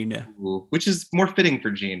green. Ooh, which is more fitting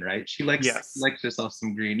for Jean, right? She likes herself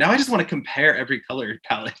some green. Now I just want to compare every color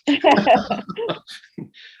palette.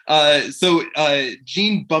 So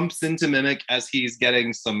Jean bumps into Mimic as he's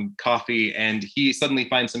getting some coffee, and he suddenly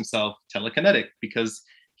finds himself telekinetic because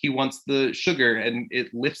he wants the sugar, and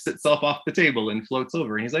it lifts itself off the table and floats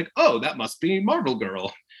over. And he's like, "Oh, that must be Marvel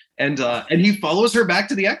Girl." And he follows her back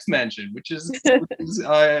to the X Mansion, which is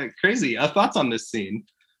crazy. Thoughts on this scene?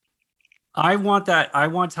 I want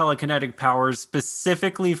telekinetic powers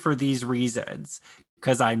specifically for these reasons,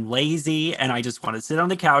 because I'm lazy and I just want to sit on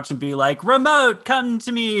the couch and be like, remote, come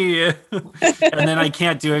to me. And then I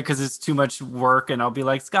can't do it because it's too much work, and I'll be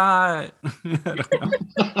like, Scott.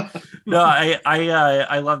 No,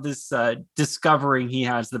 I love this discovering he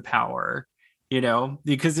has the power,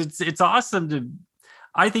 because it's awesome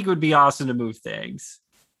I think it would be awesome to move things.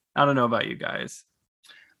 I don't know about you guys.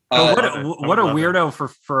 What a weirdo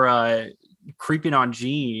for creeping on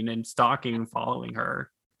Jean and stalking and following her.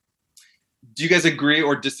 Do you guys agree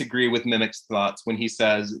or disagree with Mimic's thoughts when he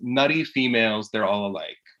says, nutty females, they're all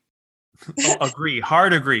alike? Agree.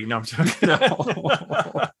 Hard agree. No, I'm joking.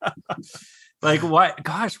 No. Like, what?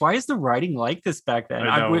 Gosh, why is the writing like this back then?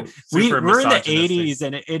 We're in the 80s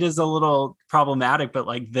and it is a little problematic, but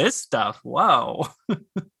like this stuff, whoa.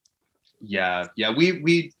 Yeah.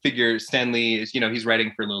 We figure Stan Lee is, he's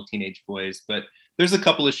writing for little teenage boys, but there's a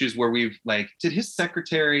couple issues where we've did his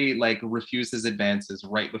secretary refuse his advances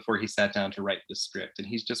right before he sat down to write the script? And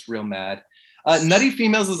he's just real mad. Nutty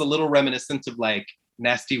females is a little reminiscent of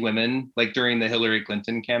nasty women, during the Hillary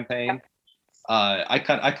Clinton campaign. I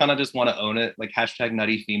kind of just want to own it, hashtag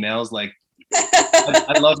nutty females.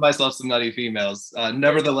 I love myself some nutty females.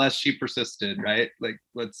 Nevertheless, she persisted, right?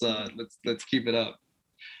 Let's keep it up.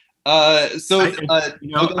 I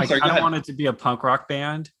kind of want it to be a punk rock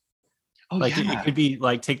band. Oh, it could be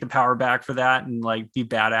take the power back for that and be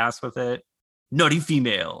badass with it. Nutty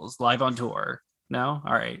females live on tour. No,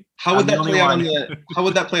 all right. How would that play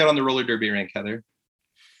out on the roller derby rink, Heather?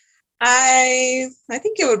 I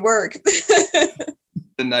think it would work.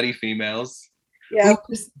 The nutty females. Yeah.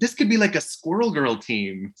 Ooh, this could be like a Squirrel Girl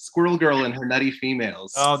team. Squirrel Girl and her nutty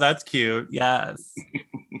females. Oh, that's cute. Yes.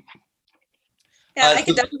 Yeah, I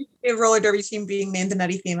could definitely see a roller derby team being named the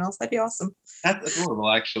Nutty Females. That'd be awesome. That's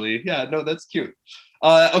adorable, actually. Yeah, no, that's cute.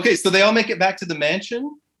 Okay, so they all make it back to the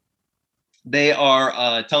mansion. They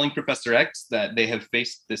are telling Professor X that they have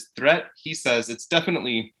faced this threat. He says it's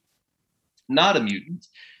definitely not a mutant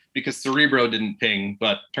because Cerebro didn't ping,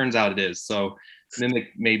 but turns out it is. So Mimic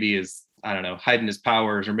maybe is, I don't know, hiding his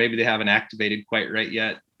powers, or maybe they haven't activated quite right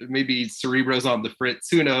yet. Maybe Cerebro's on the fritz.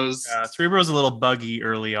 Who knows? Cerebro's a little buggy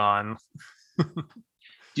early on. Do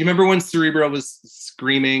you remember when Cerebro was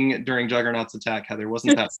screaming during Juggernaut's attack, Heather?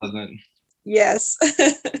 Wasn't that pleasant? Yes.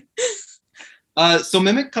 So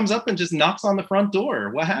Mimic comes up and just knocks on the front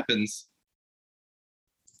door. What happens?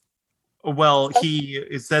 Well,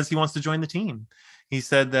 it says he wants to join the team. he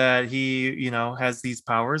said that he, has these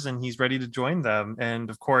powers and he's ready to join them. And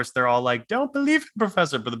of course, they're all like, "Don't believe it,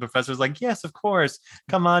 Professor." But the professor's like, "Yes, of course.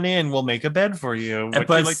 Come on in. We'll make a bed for you."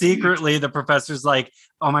 But secretly, the professor's like,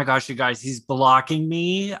 "Oh my gosh, you guys, he's blocking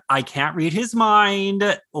me. I can't read his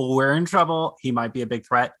mind. We're in trouble. He might be a big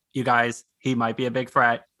threat. You guys, he might be a big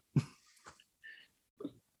threat."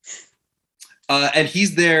 And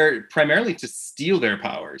he's there primarily to steal their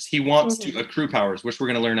powers. He wants to accrue powers, which we're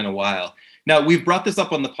going to learn in a while. Now, we've brought this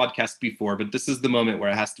up on the podcast before, but this is the moment where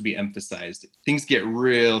it has to be emphasized. Things get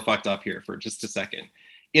real fucked up here for just a second.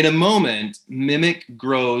 In a moment, Mimic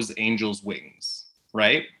grows Angel's wings,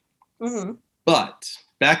 right? Mm-hmm. But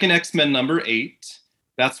back in X-Men number 8,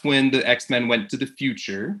 that's when the X-Men went to the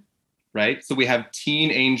future, right? So we have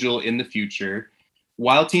Teen Angel in the future.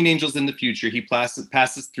 While Teen Angel's in the future, he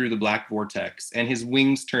passes through the black vortex and his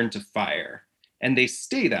wings turn to fire, and they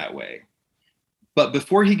stay that way. But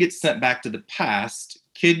before he gets sent back to the past,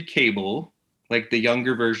 Kid Cable, like the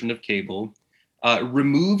younger version of Cable,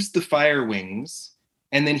 removes the fire wings,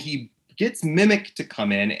 and then he gets Mimic to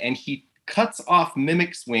come in and he cuts off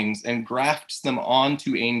Mimic's wings and grafts them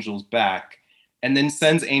onto Angel's back, and then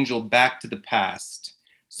sends Angel back to the past.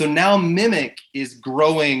 So now Mimic is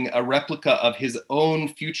growing a replica of his own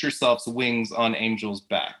future self's wings on Angel's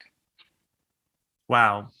back.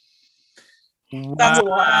 Wow. That's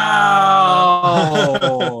wow.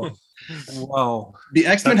 Whoa. The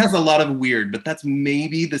X-Men has a lot of weird, but that's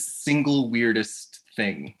maybe the single weirdest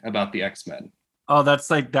thing about the X-Men. Oh,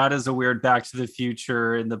 that is a weird Back to the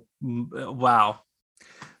Future in the wow.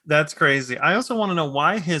 That's crazy. I also want to know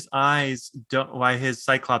why his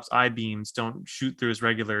Cyclops eye beams don't shoot through his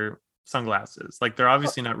regular sunglasses. Like, they're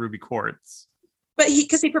obviously not ruby quartz. But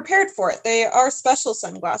because he prepared for it. They are special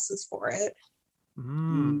sunglasses for it.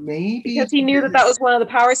 Maybe. Because he knew that was one of the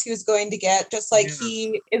powers he was going to get, just like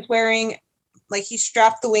he is wearing, like he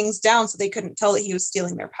strapped the wings down so they couldn't tell that he was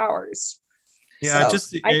stealing their powers. Yeah,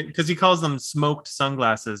 so, because he calls them smoked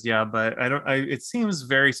sunglasses. Yeah, but it seems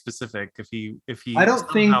very specific if he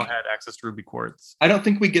somehow had access to ruby quartz. I don't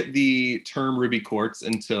think we get the term ruby quartz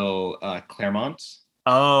until Claremont.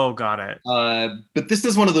 Oh, got it. But this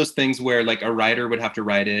is one of those things where like a writer would have to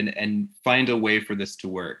write in and find a way for this to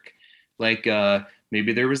work. Like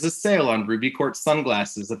maybe there was a sale on ruby quartz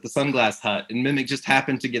sunglasses at the Sunglass Hut, and Mimic just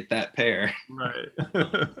happened to get that pair. Right.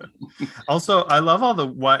 Also, I love all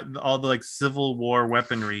the like Civil War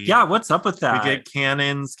weaponry. Yeah, what's up with that? We get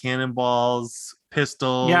cannons, cannonballs,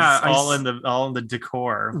 pistols. Yeah, all in the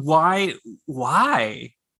decor. Why?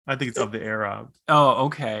 I think it's of the era. Oh,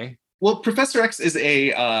 okay. Well, Professor X is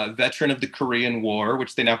a veteran of the Korean War,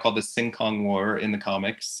 which they now call the Sing-Kong War in the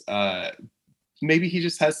comics. Maybe he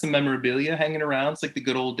just has some memorabilia hanging around. It's like the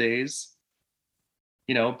good old days,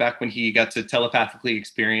 back when he got to telepathically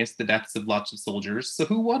experience the deaths of lots of soldiers. So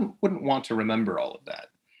who wouldn't want to remember all of that?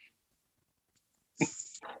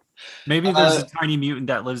 Maybe there's a tiny mutant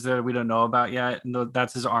that lives there we don't know about yet, and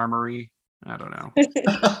that's his armory. I don't know.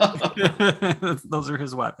 Those are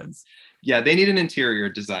his weapons. Yeah, they need an interior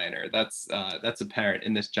designer. That's apparent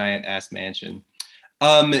in this giant ass mansion.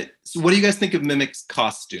 So what do you guys think of Mimic's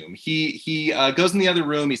costume? He goes in the other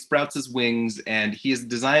room, he sprouts his wings, and he has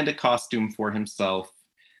designed a costume for himself.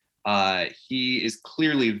 He is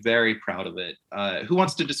clearly very proud of it. Who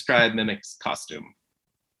wants to describe Mimic's costume?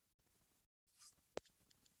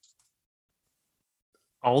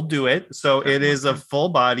 I'll do it. So it is a full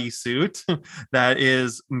body suit that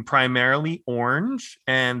is primarily orange,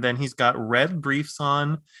 and then he's got red briefs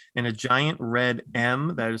on and a giant red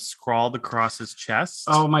M that is scrawled across his chest.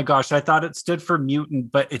 Oh my gosh, I thought it stood for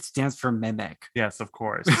mutant, but it stands for mimic. Yes, of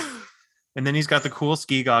course. And then he's got the cool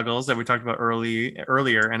ski goggles that we talked about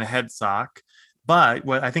earlier and a head sock. But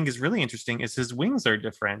what I think is really interesting is his wings are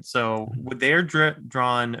different. So they're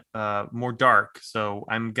drawn more dark. So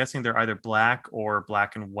I'm guessing they're either black or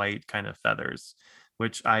black and white kind of feathers,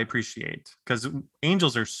 which I appreciate because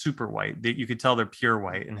angels are super white. You could tell they're pure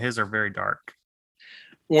white, and his are very dark.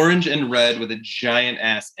 Orange and red with a giant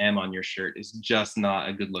ass M on your shirt is just not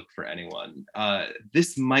a good look for anyone.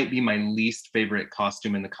 This might be my least favorite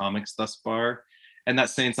costume in the comics thus far. And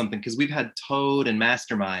that's saying something because we've had Toad and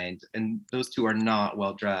Mastermind, and those two are not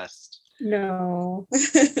well dressed. No.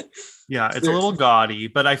 Yeah, it's a little gaudy,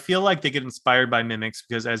 but I feel like they get inspired by Mimics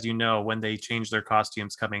because, as you know, when they change their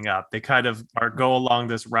costumes coming up, they kind of go along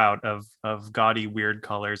this route of gaudy, weird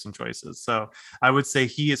colors and choices. So I would say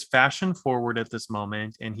he is fashion forward at this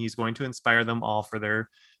moment, and he's going to inspire them all for their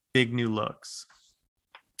big new looks.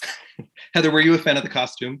 Heather, were you a fan of the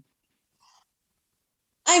costume?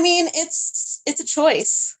 I mean, it's a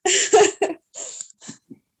choice.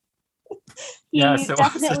 Yeah, so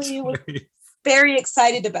definitely was very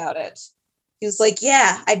excited about it. He was like,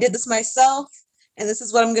 yeah, I did this myself, and this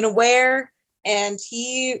is what I'm going to wear. And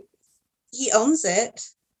he owns it.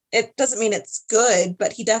 It doesn't mean it's good,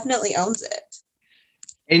 but he definitely owns it.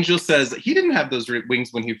 Angel says he didn't have those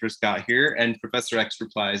wings when he first got here, and Professor X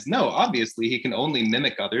replies, no, obviously he can only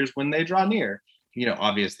mimic others when they draw near.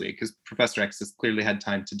 Obviously, because Professor X has clearly had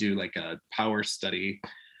time to do like a power study.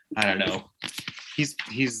 I don't know. He's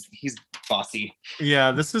bossy.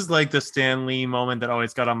 Yeah, this is like the Stan Lee moment that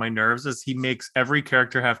always got on my nerves, is he makes every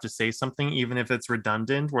character have to say something, even if it's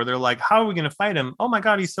redundant, where they're like, how are we going to fight him? Oh my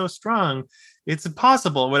God, he's so strong. It's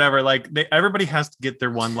impossible, whatever. Like everybody has to get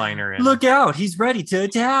their one-liner in. Look out, he's ready to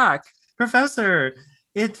attack. Professor,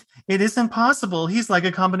 it isn't possible. He's like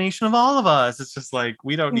a combination of all of us. It's just like,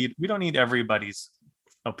 we don't need everybody's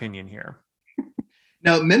opinion here.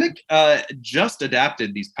 Now, Mimic just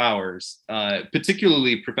adapted these powers,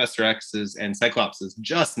 particularly Professor X's and Cyclops's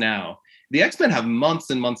just now. The X-Men have months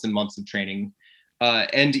and months and months of training,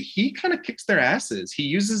 and he kind of kicks their asses. He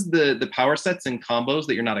uses the power sets and combos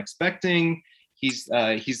that you're not expecting. He's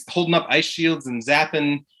holding up ice shields and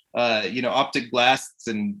zapping, optic blasts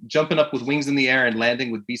and jumping up with wings in the air and landing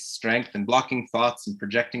with beast strength and blocking thoughts and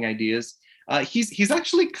projecting ideas. He's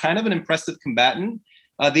actually kind of an impressive combatant.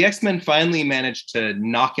 The X-Men finally managed to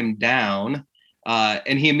knock him down,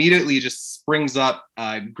 and he immediately just springs up,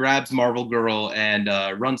 grabs Marvel Girl, and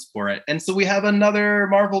runs for it. And so we have another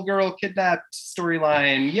Marvel Girl kidnapped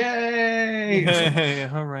storyline. Yay! Hey,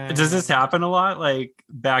 all right. Does this happen a lot? Like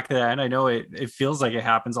back then? I know it feels like it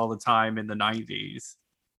happens all the time in the 90s.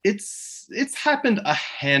 It's happened a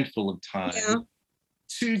handful of times.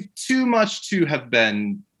 Yeah. Too much to have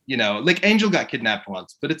been, like Angel got kidnapped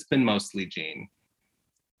once, but it's been mostly Jean.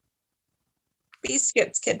 Beast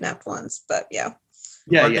gets kidnapped once, but yeah.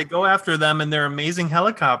 But they go after them in their amazing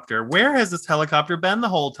helicopter. Where has this helicopter been the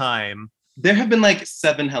whole time? There have been like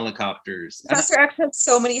 7 helicopters. Professor X has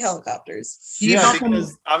so many helicopters. Yeah,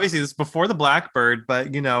 because obviously this is before the Blackbird, but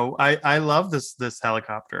I love this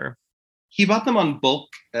helicopter. He bought them on bulk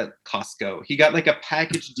at Costco. He got like a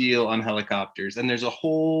package deal on helicopters, and there's a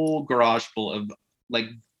whole garage full of like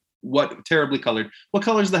terribly colored. What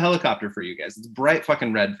color is the helicopter for you guys? It's bright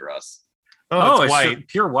fucking red for us. Oh, it's white.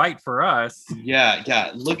 Pure white for us.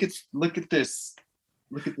 Yeah. Look at this. Look at this.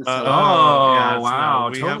 Wow.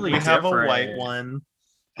 We Totally have a white one.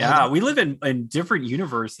 Yeah, we live in different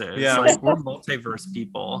universes. Yeah. Like we're multiverse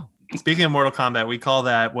people. Speaking of Mortal Kombat, we call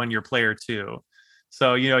that when you're player 2.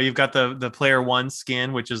 So, you've got the player 1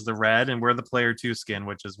 skin, which is the red, and we're the player 2 skin,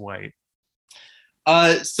 which is white.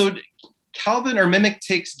 So Calvin or Mimic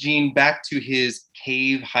takes Jean back to his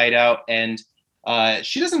cave hideout, and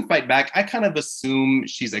she doesn't fight back. I kind of assume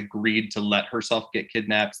she's agreed to let herself get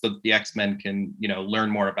kidnapped so that the X-Men can, learn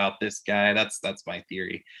more about this guy. That's my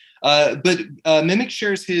theory. But Mimic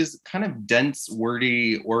shares his kind of dense,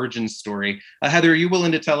 wordy origin story. Heather, are you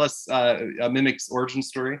willing to tell us Mimic's origin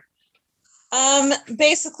story?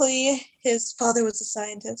 Basically, his father was a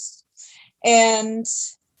scientist, and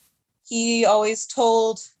he always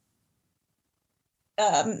told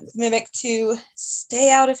Mimic to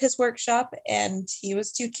stay out of his workshop, and he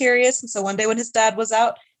was too curious. And so one day when his dad was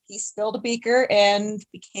out, he spilled a beaker and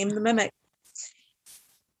became the Mimic.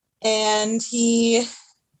 And he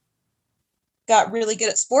got really good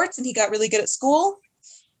at sports, and he got really good at school.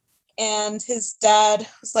 And his dad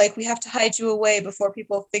was like, we have to hide you away before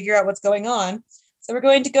people figure out what's going on. So we're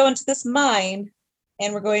going to go into this mine,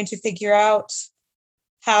 and we're going to figure out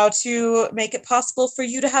how to make it possible for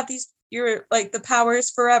you to have the powers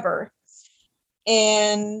forever.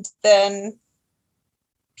 And then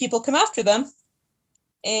people come after them,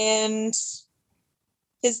 and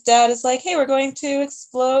his dad is like, hey, we're going to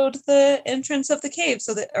explode the entrance of the cave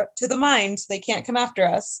to the mine, so they can't come after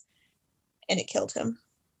us. And it killed him.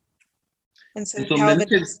 And so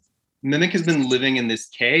Mimic has been living in this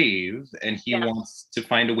cave, and he wants to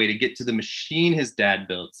find a way to get to the machine his dad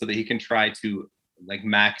built so that he can try to like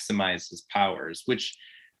maximize his powers, which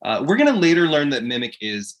we're going to later learn that Mimic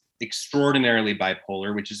is extraordinarily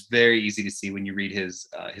bipolar, which is very easy to see when you read his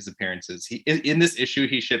appearances. In this issue,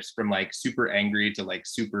 he shifts from like super angry to like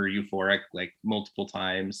super euphoric, like multiple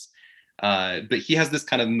times. But he has this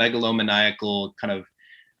kind of megalomaniacal kind of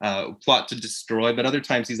plot to destroy, but other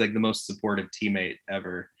times he's like the most supportive teammate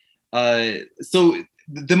ever. So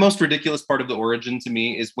the most ridiculous part of the origin to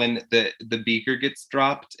me is when the beaker gets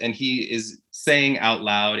dropped and he is saying out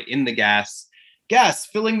loud in the gas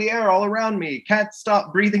filling the air all around me, can't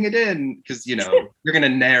stop breathing it in, because you're going to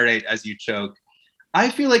narrate as you choke. I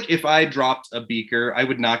feel like if I dropped a beaker, I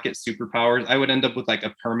would not get superpowers. I would end up with like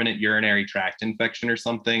a permanent urinary tract infection or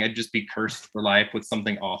something. I'd just be cursed for life with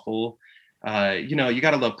something awful. You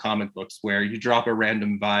gotta love comic books where you drop a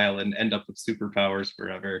random vial and end up with superpowers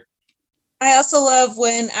forever. I also love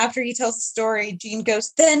when after he tells the story, Jean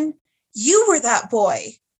goes, "Then you were that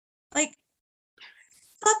boy." Like,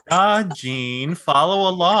 Jean, follow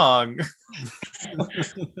along. oh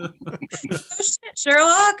shit,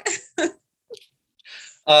 Sherlock.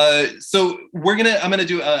 So I'm gonna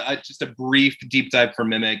do just a brief deep dive for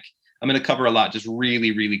Mimic. I'm gonna cover a lot just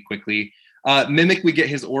really, really quickly. Mimic, we get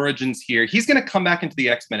his origins here. He's gonna come back into the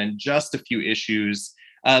X-Men in just a few issues,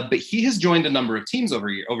 but he has joined a number of teams over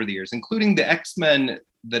the years, including the X-Men,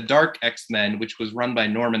 the Dark X-Men, which was run by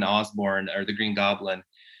Norman Osborn, or the Green Goblin.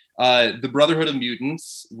 The Brotherhood of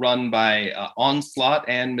Mutants, run by Onslaught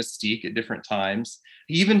and Mystique at different times.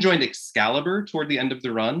 He even joined Excalibur toward the end of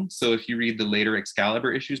the run. So if you read the later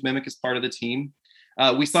Excalibur issues, Mimic is part of the team.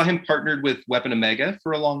 We saw him partnered with Weapon Omega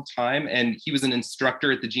for a long time, and he was an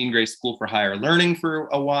instructor at the Jean Grey School for Higher Learning for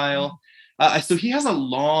a while. So he has a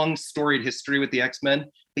long storied history with the X-Men,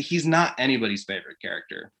 but he's not anybody's favorite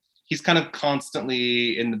character. He's kind of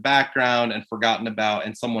constantly in the background and forgotten about,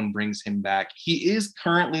 and someone brings him back. He is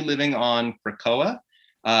currently living on Krakoa,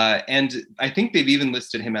 and I think they've even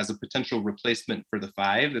listed him as a potential replacement for the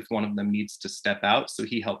Five if one of them needs to step out, so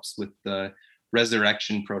he helps with the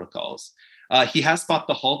resurrection protocols. He has fought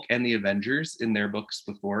the Hulk and the Avengers in their books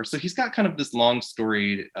before, so he's got kind of this long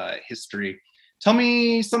storied history. Tell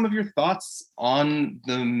me some of your thoughts on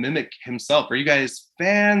the Mimic himself. Are you guys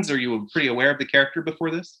fans? Are you pretty aware of the character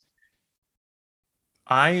before this?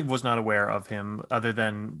 I was not aware of him other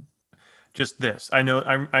than just this. I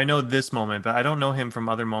know this moment, but I don't know him from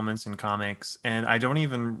other moments in comics, and I don't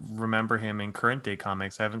even remember him in current day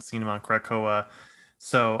comics. I haven't seen him on Krakoa,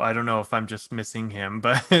 so I don't know if I'm just missing him.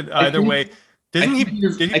 But either way, did he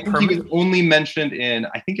was only mentioned in,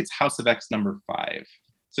 I think it's House of X #5.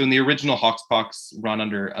 So in the original Hoxpox run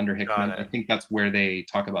under Hickman, I think that's where they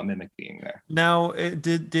talk about Mimic being there. Now,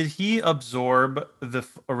 did he absorb the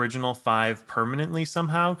original Five permanently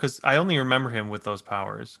somehow? Because I only remember him with those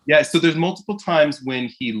powers. Yeah, so there's multiple times when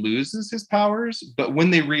he loses his powers, but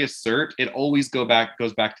when they reassert, it always goes back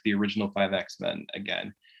to the original 5 X-Men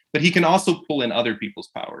again. But he can also pull in other people's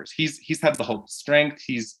powers. He's had the Hulk's strength.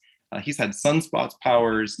 He's had Sunspot's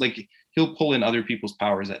powers. Like, he'll pull in other people's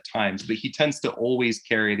powers at times, but he tends to always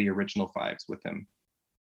carry the original 5s with him.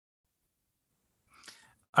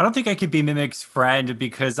 I don't think I could be Mimic's friend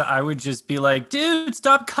because I would just be like, dude,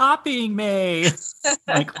 stop copying me.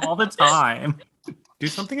 Like, all the time. Do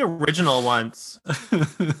something original once.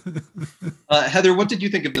 Heather, what did you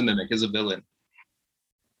think of the Mimic as a villain?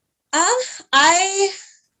 I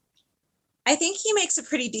think he makes a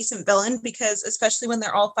pretty decent villain because, especially when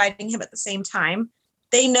they're all fighting him at the same time,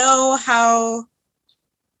 they know how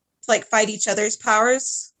to fight each other's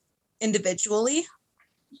powers individually.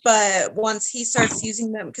 But once he starts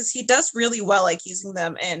using them, because he does really well using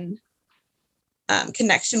them in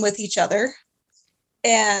connection with each other,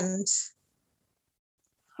 and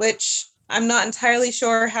which I'm not entirely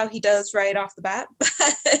sure how he does right off the bat,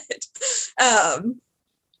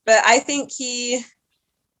 but I think he's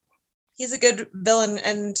a good villain,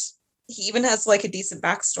 and he even has a decent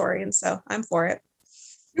backstory, and so I'm for it.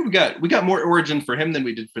 We got more origin for him than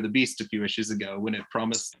we did for the Beast a few issues ago when it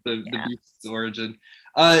promised the Beast's origin.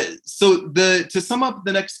 So to sum up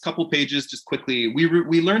the next couple pages just quickly,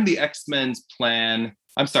 we learned the X-Men's plan.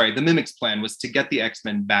 I'm sorry, the Mimic's plan was to get the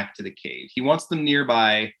X-Men back to the cave. He wants them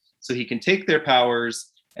nearby so he can take their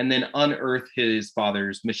powers and then unearth his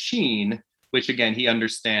father's machine, which again he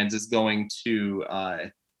understands is going to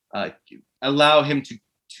allow him to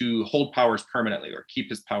hold powers permanently or keep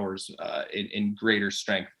his powers in greater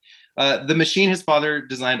strength. The machine his father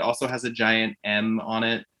designed also has a giant M on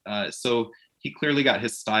it, so he clearly got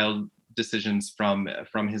his style decisions from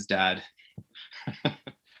his dad.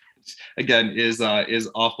 Again, is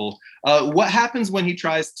awful. What happens when he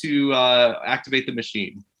tries to activate the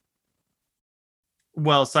machine?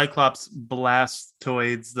 Well, Cyclops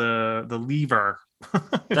blastoids the lever.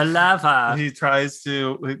 The lava. He tries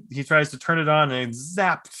to turn it on and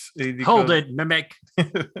zapped. Hold it, Mimic.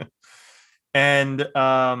 And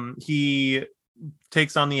he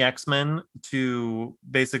takes on the X-Men to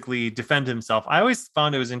basically defend himself. I always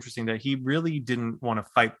found it was interesting that he really didn't want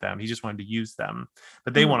to fight them. He just wanted to use them,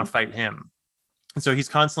 but they want to fight him. And so he's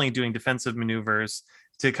constantly doing defensive maneuvers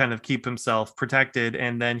to kind of keep himself protected.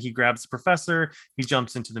 And then he grabs the professor, he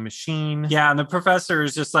jumps into the machine. Yeah, and the professor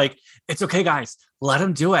is just like, it's okay, guys, let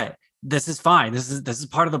him do it. This is fine. This is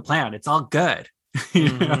part of the plan. It's all good.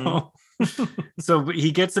 You know? So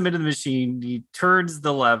he gets him into the machine, he turns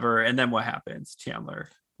the lever, and then what happens, Chandler?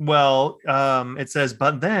 Well, it says,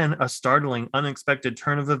 but then a startling, unexpected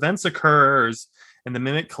turn of events occurs, and the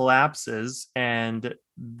mimic collapses, and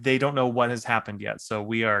they don't know what has happened yet. So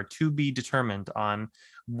we are to be determined on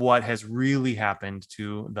what has really happened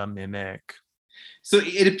to the mimic. So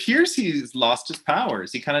it appears he's lost his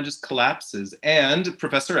powers. He kind of just collapses. And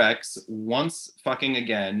Professor X, once fucking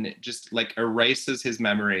again, just like erases his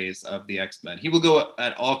memories of the X-Men. He will go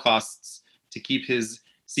at all costs to keep his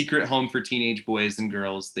secret home for teenage boys and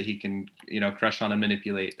girls that he can, crush on and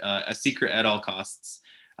manipulate, a secret at all costs.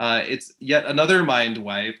 It's yet another mind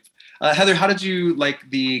wipe. Heather, how did you like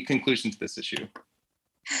the conclusion to this issue?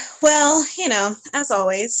 Well, as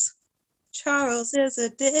always, Charles is a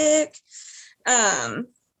dick.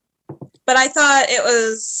 But I thought it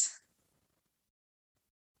was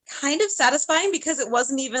kind of satisfying because it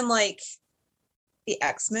wasn't even like the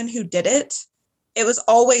X-Men who did it. It was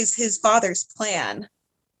always his father's plan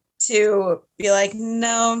to be like,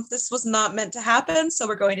 no, this was not meant to happen, so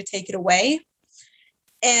we're going to take it away.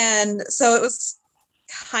 And so it was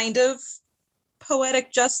kind of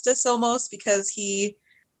poetic justice almost, because he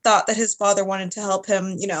thought that his father wanted to help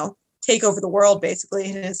him, take over the world basically,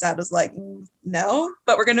 and his dad was like, no,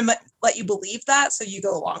 but we're going to let you believe that, so you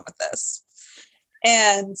go along with this.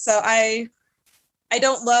 And so I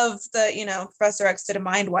don't love the Professor X did a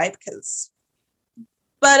mind wipe,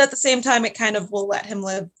 but at the same time it kind of will let him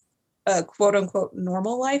live a quote unquote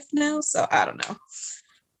normal life now, so I don't know.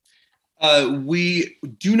 We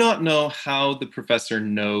do not know how the professor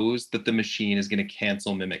knows that the machine is going to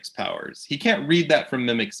cancel Mimic's powers. He can't read that from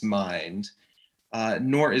Mimic's mind.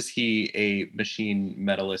 Nor is he a machine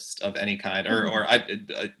medalist of any kind, or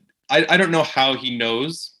I don't know how he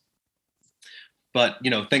knows, but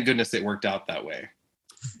thank goodness it worked out that way.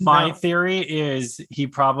 My theory is he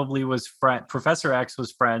probably was Professor X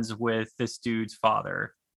was friends with this dude's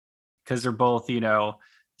father, because they're both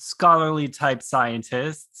scholarly type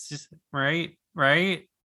scientists, right?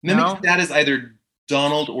 Mimic's dad is either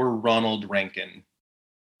Donald or Ronald Rankin.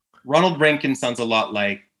 Ronald Rankin sounds a lot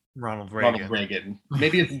like Ronald Reagan.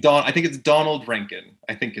 Maybe it's Don. I think it's Donald Rankin.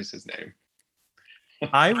 I think is his name.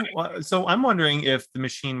 So I'm wondering if the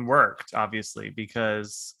machine worked, obviously,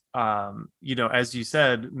 because as you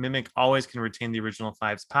said, Mimic always can retain the original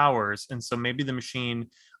Five's powers, and so maybe the machine,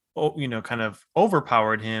 kind of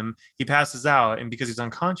overpowered him. He passes out, and because he's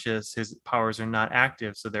unconscious, his powers are not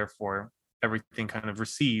active, so therefore everything kind of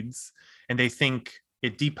recedes, and they think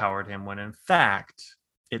it depowered him when in fact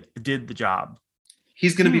it did the job.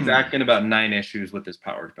 He's going to be back in about 9 issues with his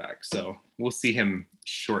powers back, so we'll see him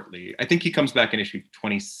shortly. I think he comes back in issue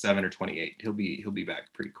 27 or 28. He'll be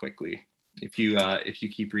back pretty quickly if you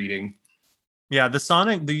keep reading. Yeah,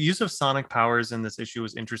 the use of sonic powers in this issue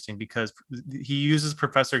was interesting because he uses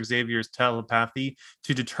Professor Xavier's telepathy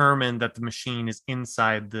to determine that the machine is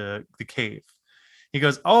inside the cave. He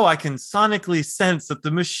goes, "Oh, I can sonically sense that the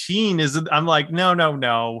machine is." I'm like,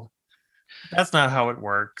 no. That's not how it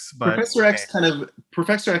works. But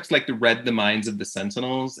Professor X read the minds of the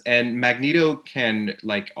Sentinels, and Magneto can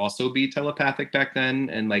also be telepathic back then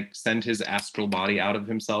and send his astral body out of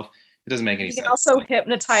himself. It doesn't make any sense. He can also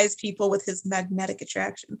hypnotize people with his magnetic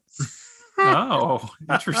attraction. Oh,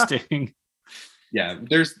 interesting. Yeah,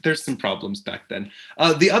 there's some problems back then.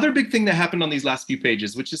 The other big thing that happened on these last few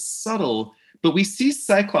pages, which is subtle, but we see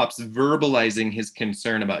Cyclops verbalizing his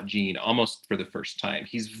concern about Jean almost for the first time.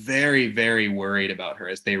 He's very, very worried about her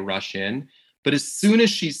as they rush in. But as soon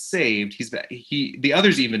as she's saved, the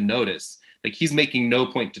others even notice. He's making no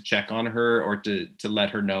point to check on her or to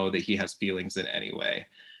let her know that he has feelings in any way.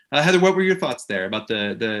 Heather, what were your thoughts there about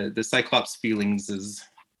the Cyclops feelings?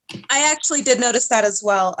 I actually did notice that as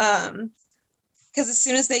well. Because as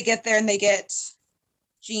soon as they get there and they get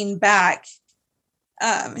Jean back,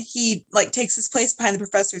 he takes his place behind the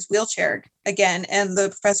professor's wheelchair again, and the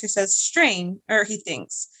professor says, he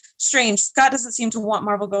thinks, strange, Scott doesn't seem to want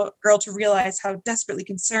Marvel Girl to realize how desperately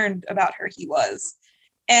concerned about her he was.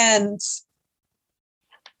 And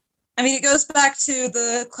I mean, it goes back to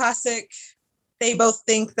the classic, they both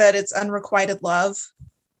think that it's unrequited love,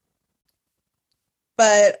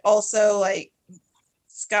 but also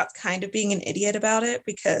Scott's kind of being an idiot about it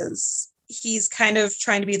because he's kind of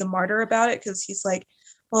trying to be the martyr about it, because he's like,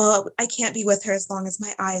 well, I can't be with her as long as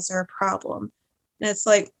my eyes are a problem. And it's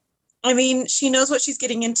I mean, she knows what she's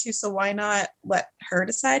getting into, so why not let her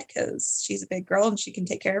decide, because she's a big girl and she can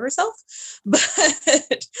take care of herself.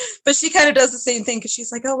 But she kind of does the same thing, because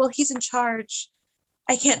she's like, oh, well, he's in charge.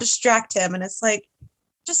 I can't distract him. And it's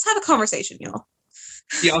just have a conversation,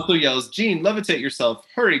 He also yells, Jean, levitate yourself.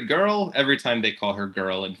 Hurry, girl. Every time they call her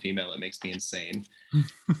girl and female, it makes me insane.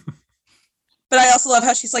 But I also love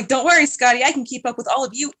how she's like, don't worry, Scotty, I can keep up with all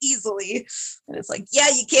of you easily. And it's like, yeah,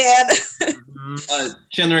 you can.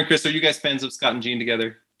 Chandler and Chris, are you guys fans of Scott and Jean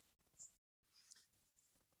together?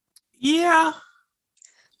 Yeah.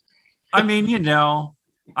 I mean,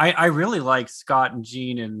 I really like Scott and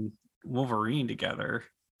Jean and Wolverine together.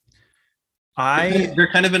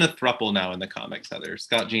 They're kind of in a throuple now in the comics, Heather.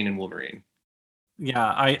 Scott, Jean, and Wolverine.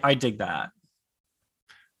 Yeah, I dig that.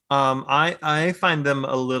 I find them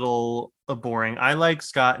a little boring. I like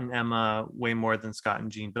Scott and Emma way more than Scott and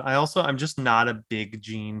Jean, but I'm just not a big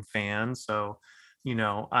Jean fan. So,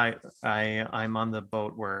 I'm on the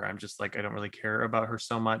boat where I'm just like, I don't really care about her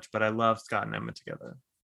so much, but I love Scott and Emma together.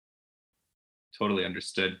 Totally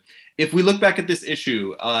understood. If we look back at this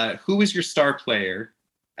issue, who was your star player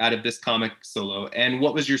out of this comic solo, and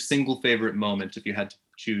what was your single favorite moment if you had to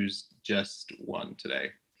choose just one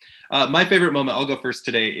today? My favorite moment, I'll go first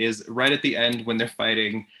today, is right at the end when they're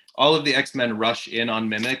fighting. All of the X-Men rush in on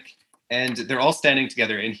Mimic, and they're all standing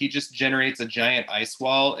together, and he just generates a giant ice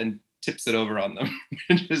wall and tips it over on them,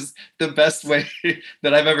 which is the best way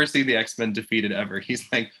that I've ever seen the X-Men defeated ever. He's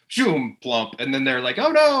like, shoom, plump, and then they're like,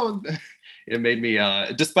 oh no! It made me,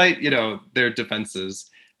 despite, their defenses,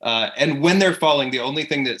 and when they're falling, the only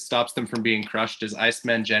thing that stops them from being crushed is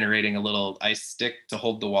Iceman generating a little ice stick to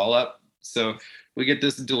hold the wall up. So we get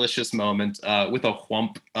this delicious moment with a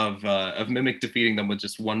whump of Mimic defeating them with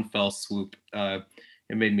just one fell swoop. It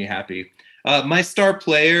made me happy. My star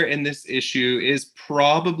player in this issue is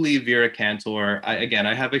probably Vera Cantor.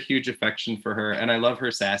 I have a huge affection for her, and I love her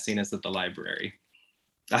sassiness at the library.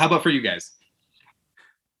 How about for you guys?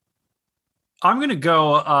 I'm gonna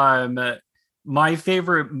go. My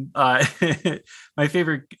favorite, my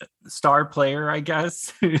favorite star player, I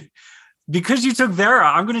guess, because you took Vera.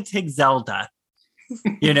 I'm gonna take Zelda.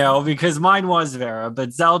 Because mine was Vera,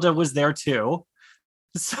 but Zelda was there too,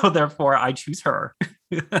 so therefore I choose her.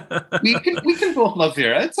 we can both love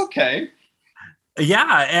Vera. It's okay.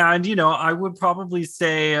 Yeah, and I would probably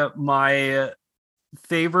say my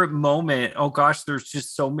favorite moment. Oh gosh, there's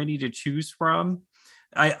just so many to choose from.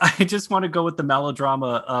 I just want to go with the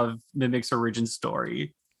melodrama of Mimic's origin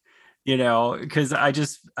story, because I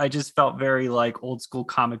just felt very like old school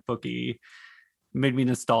comic booky, made me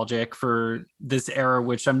nostalgic for this era,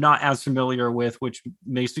 which I'm not as familiar with, which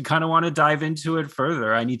makes me kind of want to dive into it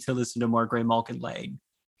further. I need to listen to more Graymalkin Lane.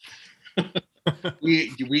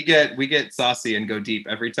 we get saucy and go deep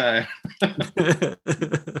every time.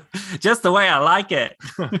 Just the way I like it.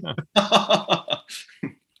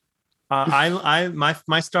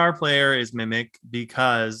 My star player is Mimic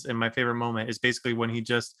because, and my favorite moment is basically when he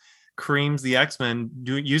just creams the X-Men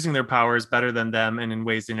using their powers better than them and in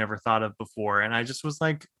ways they never thought of before. And I just was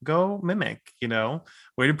like, go Mimic,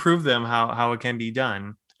 way to prove them how it can be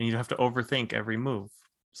done. And you don't have to overthink every move,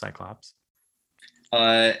 Cyclops.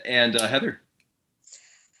 And Heather.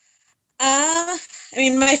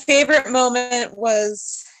 My favorite moment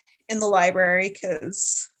was in the library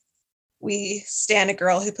because we stand a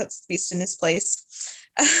girl who puts the beast in his place.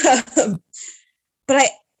 But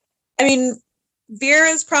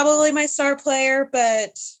Vera's probably my star player,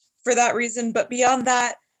 but for that reason. But beyond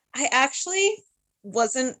that, I actually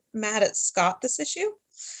wasn't mad at Scott this issue.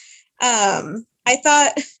 I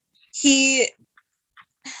thought he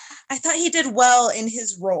did well in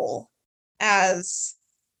his role as,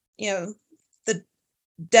 the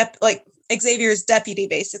Xavier's deputy,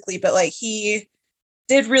 basically. But he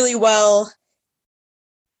did really well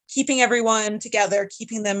keeping everyone together,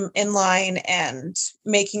 keeping them in line, and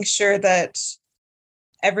making sure that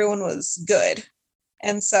everyone was good.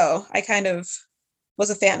 And so I kind of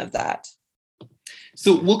was a fan of that.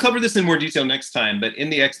 So we'll cover this in more detail next time, but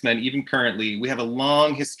in the X-Men, even currently, we have a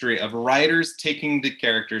long history of writers taking the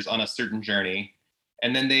characters on a certain journey,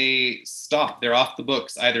 and then they stop. They're off the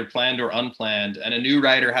books, either planned or unplanned, and a new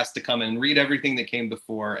writer has to come and read everything that came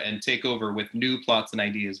before and take over with new plots and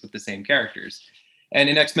ideas with the same characters. And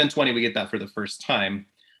in X-Men 20, we get that for the first time.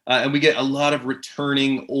 And we get a lot of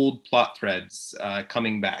returning old plot threads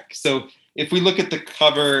coming back. So if we look at the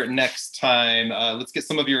cover next time, let's get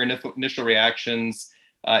some of your initial reactions.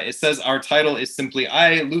 It says our title is simply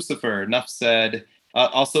I, Lucifer, enough said.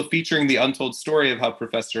 Also featuring the untold story of how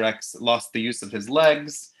Professor X lost the use of his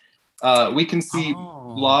legs. We can see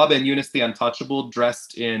Blob and Eunice the Untouchable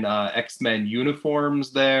dressed in X-Men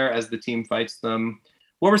uniforms there as the team fights them.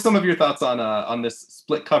 What were some of your thoughts on this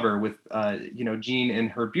split cover with Jean in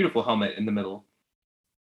her beautiful helmet in the middle?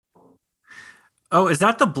 Oh, is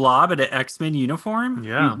that the Blob in an X-Men uniform?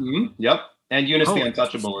 Yeah. Mm-hmm. Yep. And Eunice the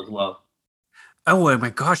Untouchable as well. Oh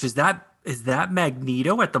my gosh, is that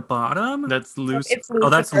Magneto at the bottom? That's Lucifer. Lucifer. Oh,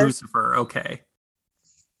 that's Lucifer. Okay.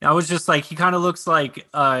 I was just like, he kind of looks like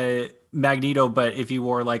Magneto, but if he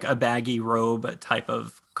wore like a baggy robe type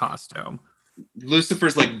of costume.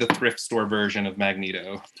 Lucifer's like the thrift store version of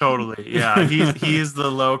Magneto. Totally. Yeah. He's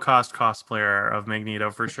the low cost cosplayer of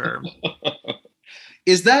Magneto for sure.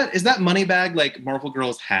 Is that Moneybag like Marvel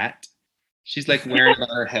Girl's hat? She's like wearing it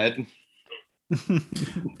on her head.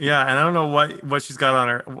 Yeah, and I don't know what she's got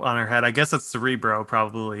on her head. I guess it's Cerebro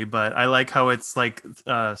probably, but I like how it's like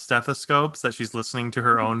stethoscopes that she's listening to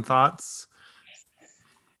her own thoughts.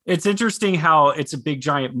 It's interesting how it's a big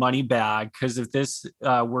giant money bag, because if this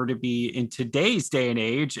were to be in today's day and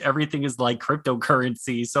age, everything is like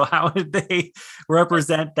cryptocurrency. So how did they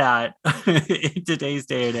represent that in today's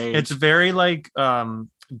day and age? It's very like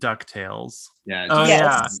DuckTales. Yeah. Oh,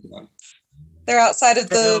 Yes. yeah. They're outside of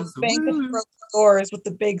the Yes. Bank of Broken Doors with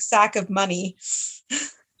the big sack of money.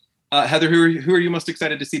 Heather, who are you most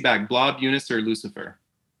excited to see back? Blob, Eunice, or Lucifer?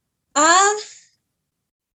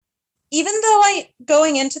 Even though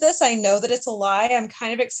going into this, I know that it's a lie, I'm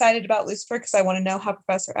kind of excited about Lucifer because I want to know how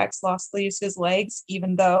Professor X lost his legs,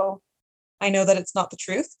 even though I know that it's not the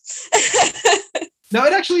truth. No,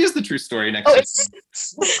 it actually is the true story next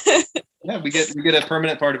season. Yeah, we get a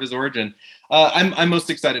permanent part of his origin. I'm most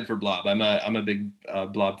excited for Blob. I'm a big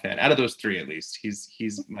Blob fan. Out of those three, at least,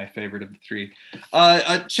 he's my favorite of the three.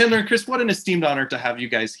 Chandler and Chris, what an esteemed honor to have you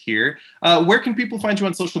guys here. Where can people find you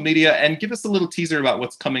on social media? And give us a little teaser about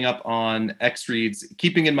what's coming up on X Reads,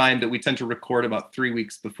 keeping in mind that we tend to record about 3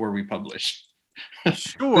 weeks before we publish.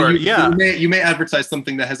 Sure. So you may advertise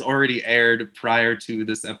something that has already aired prior to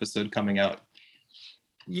this episode coming out.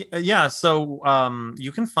 Yeah, so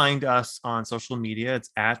you can find us on social media.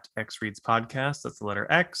 It's at X Reads Podcast. That's the letter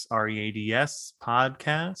X, READS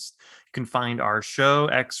Podcast. You can find our show,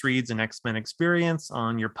 X Reads and X-Men Experience,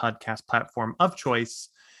 on your podcast platform of choice.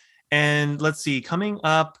 And let's see, coming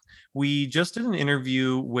up, we just did an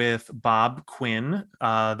interview with Bob Quinn,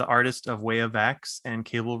 the artist of Way of X and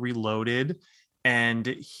Cable Reloaded. And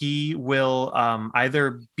he will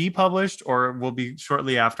either be published or will be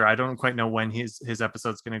shortly after. I don't quite know when his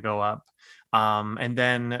episode's going to go up. And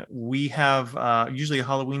then we have usually a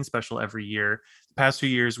Halloween special every year. The past 2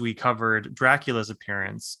 years, we covered Dracula's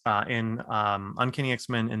appearance in Uncanny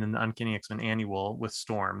X-Men and then the Uncanny X-Men Annual with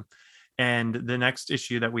Storm. And the next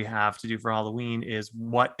issue that we have to do for Halloween is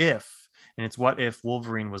What If? And it's What If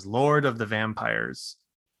Wolverine was Lord of the Vampires.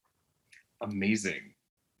 Amazing.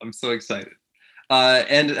 I'm so excited.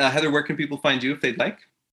 And Heather, where can people find you if they'd like?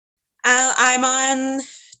 I'm on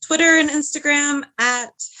Twitter and Instagram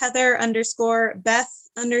at Heather_Beth_,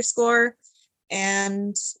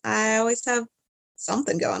 and I always have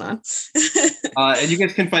something going on. And you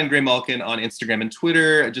guys can find Gray Malkin on Instagram and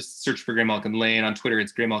Twitter. Just search for Gray Malkin Lane. On Twitter,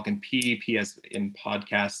 it's Gray Malkin PS in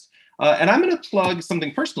podcast. And I'm going to plug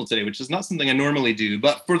something personal today, which is not something I normally do.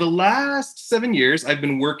 But for the last 7 years, I've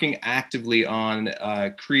been working actively on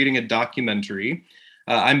creating a documentary.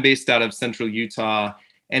 I'm based out of Central Utah.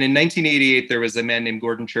 And in 1988, there was a man named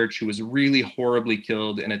Gordon Church who was really horribly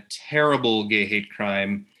killed in a terrible gay hate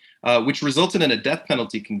crime, which resulted in a death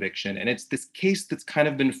penalty conviction. And it's this case that's kind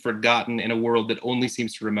of been forgotten in a world that only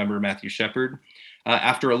seems to remember Matthew Shepard.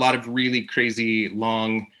 After a lot of really crazy,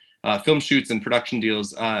 long film shoots and production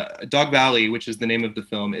deals, Dog Valley, which is the name of the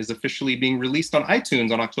film, is officially being released on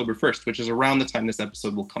iTunes on October 1st, which is around the time this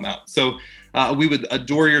episode will come out. So we would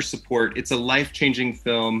adore your support. It's a life-changing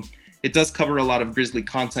film. It does cover a lot of grisly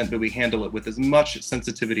content, but we handle it with as much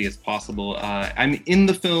sensitivity as possible. I'm in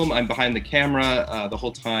the film. I'm behind the camera the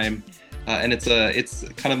whole time. And it's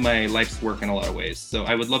kind of my life's work in a lot of ways. So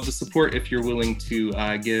I would love the support if you're willing to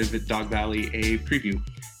give Dog Valley a preview.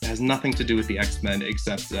 It has nothing to do with the X-Men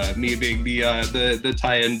except me being the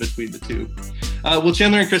tie-in between the two. Well,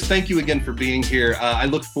 Chandler and Chris, thank you again for being here. I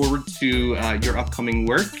look forward to your upcoming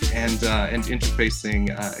work and interfacing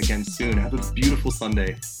again soon. Have a beautiful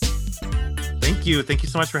Sunday. Thank you. Thank you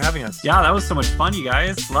so much for having us. Yeah, that was so much fun, you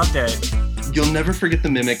guys. Loved it. You'll never forget the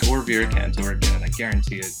Mimic or Vera Cantor again. I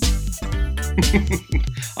guarantee it.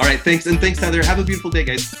 All right. Thanks. And thanks, Heather. Have a beautiful day,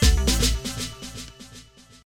 guys.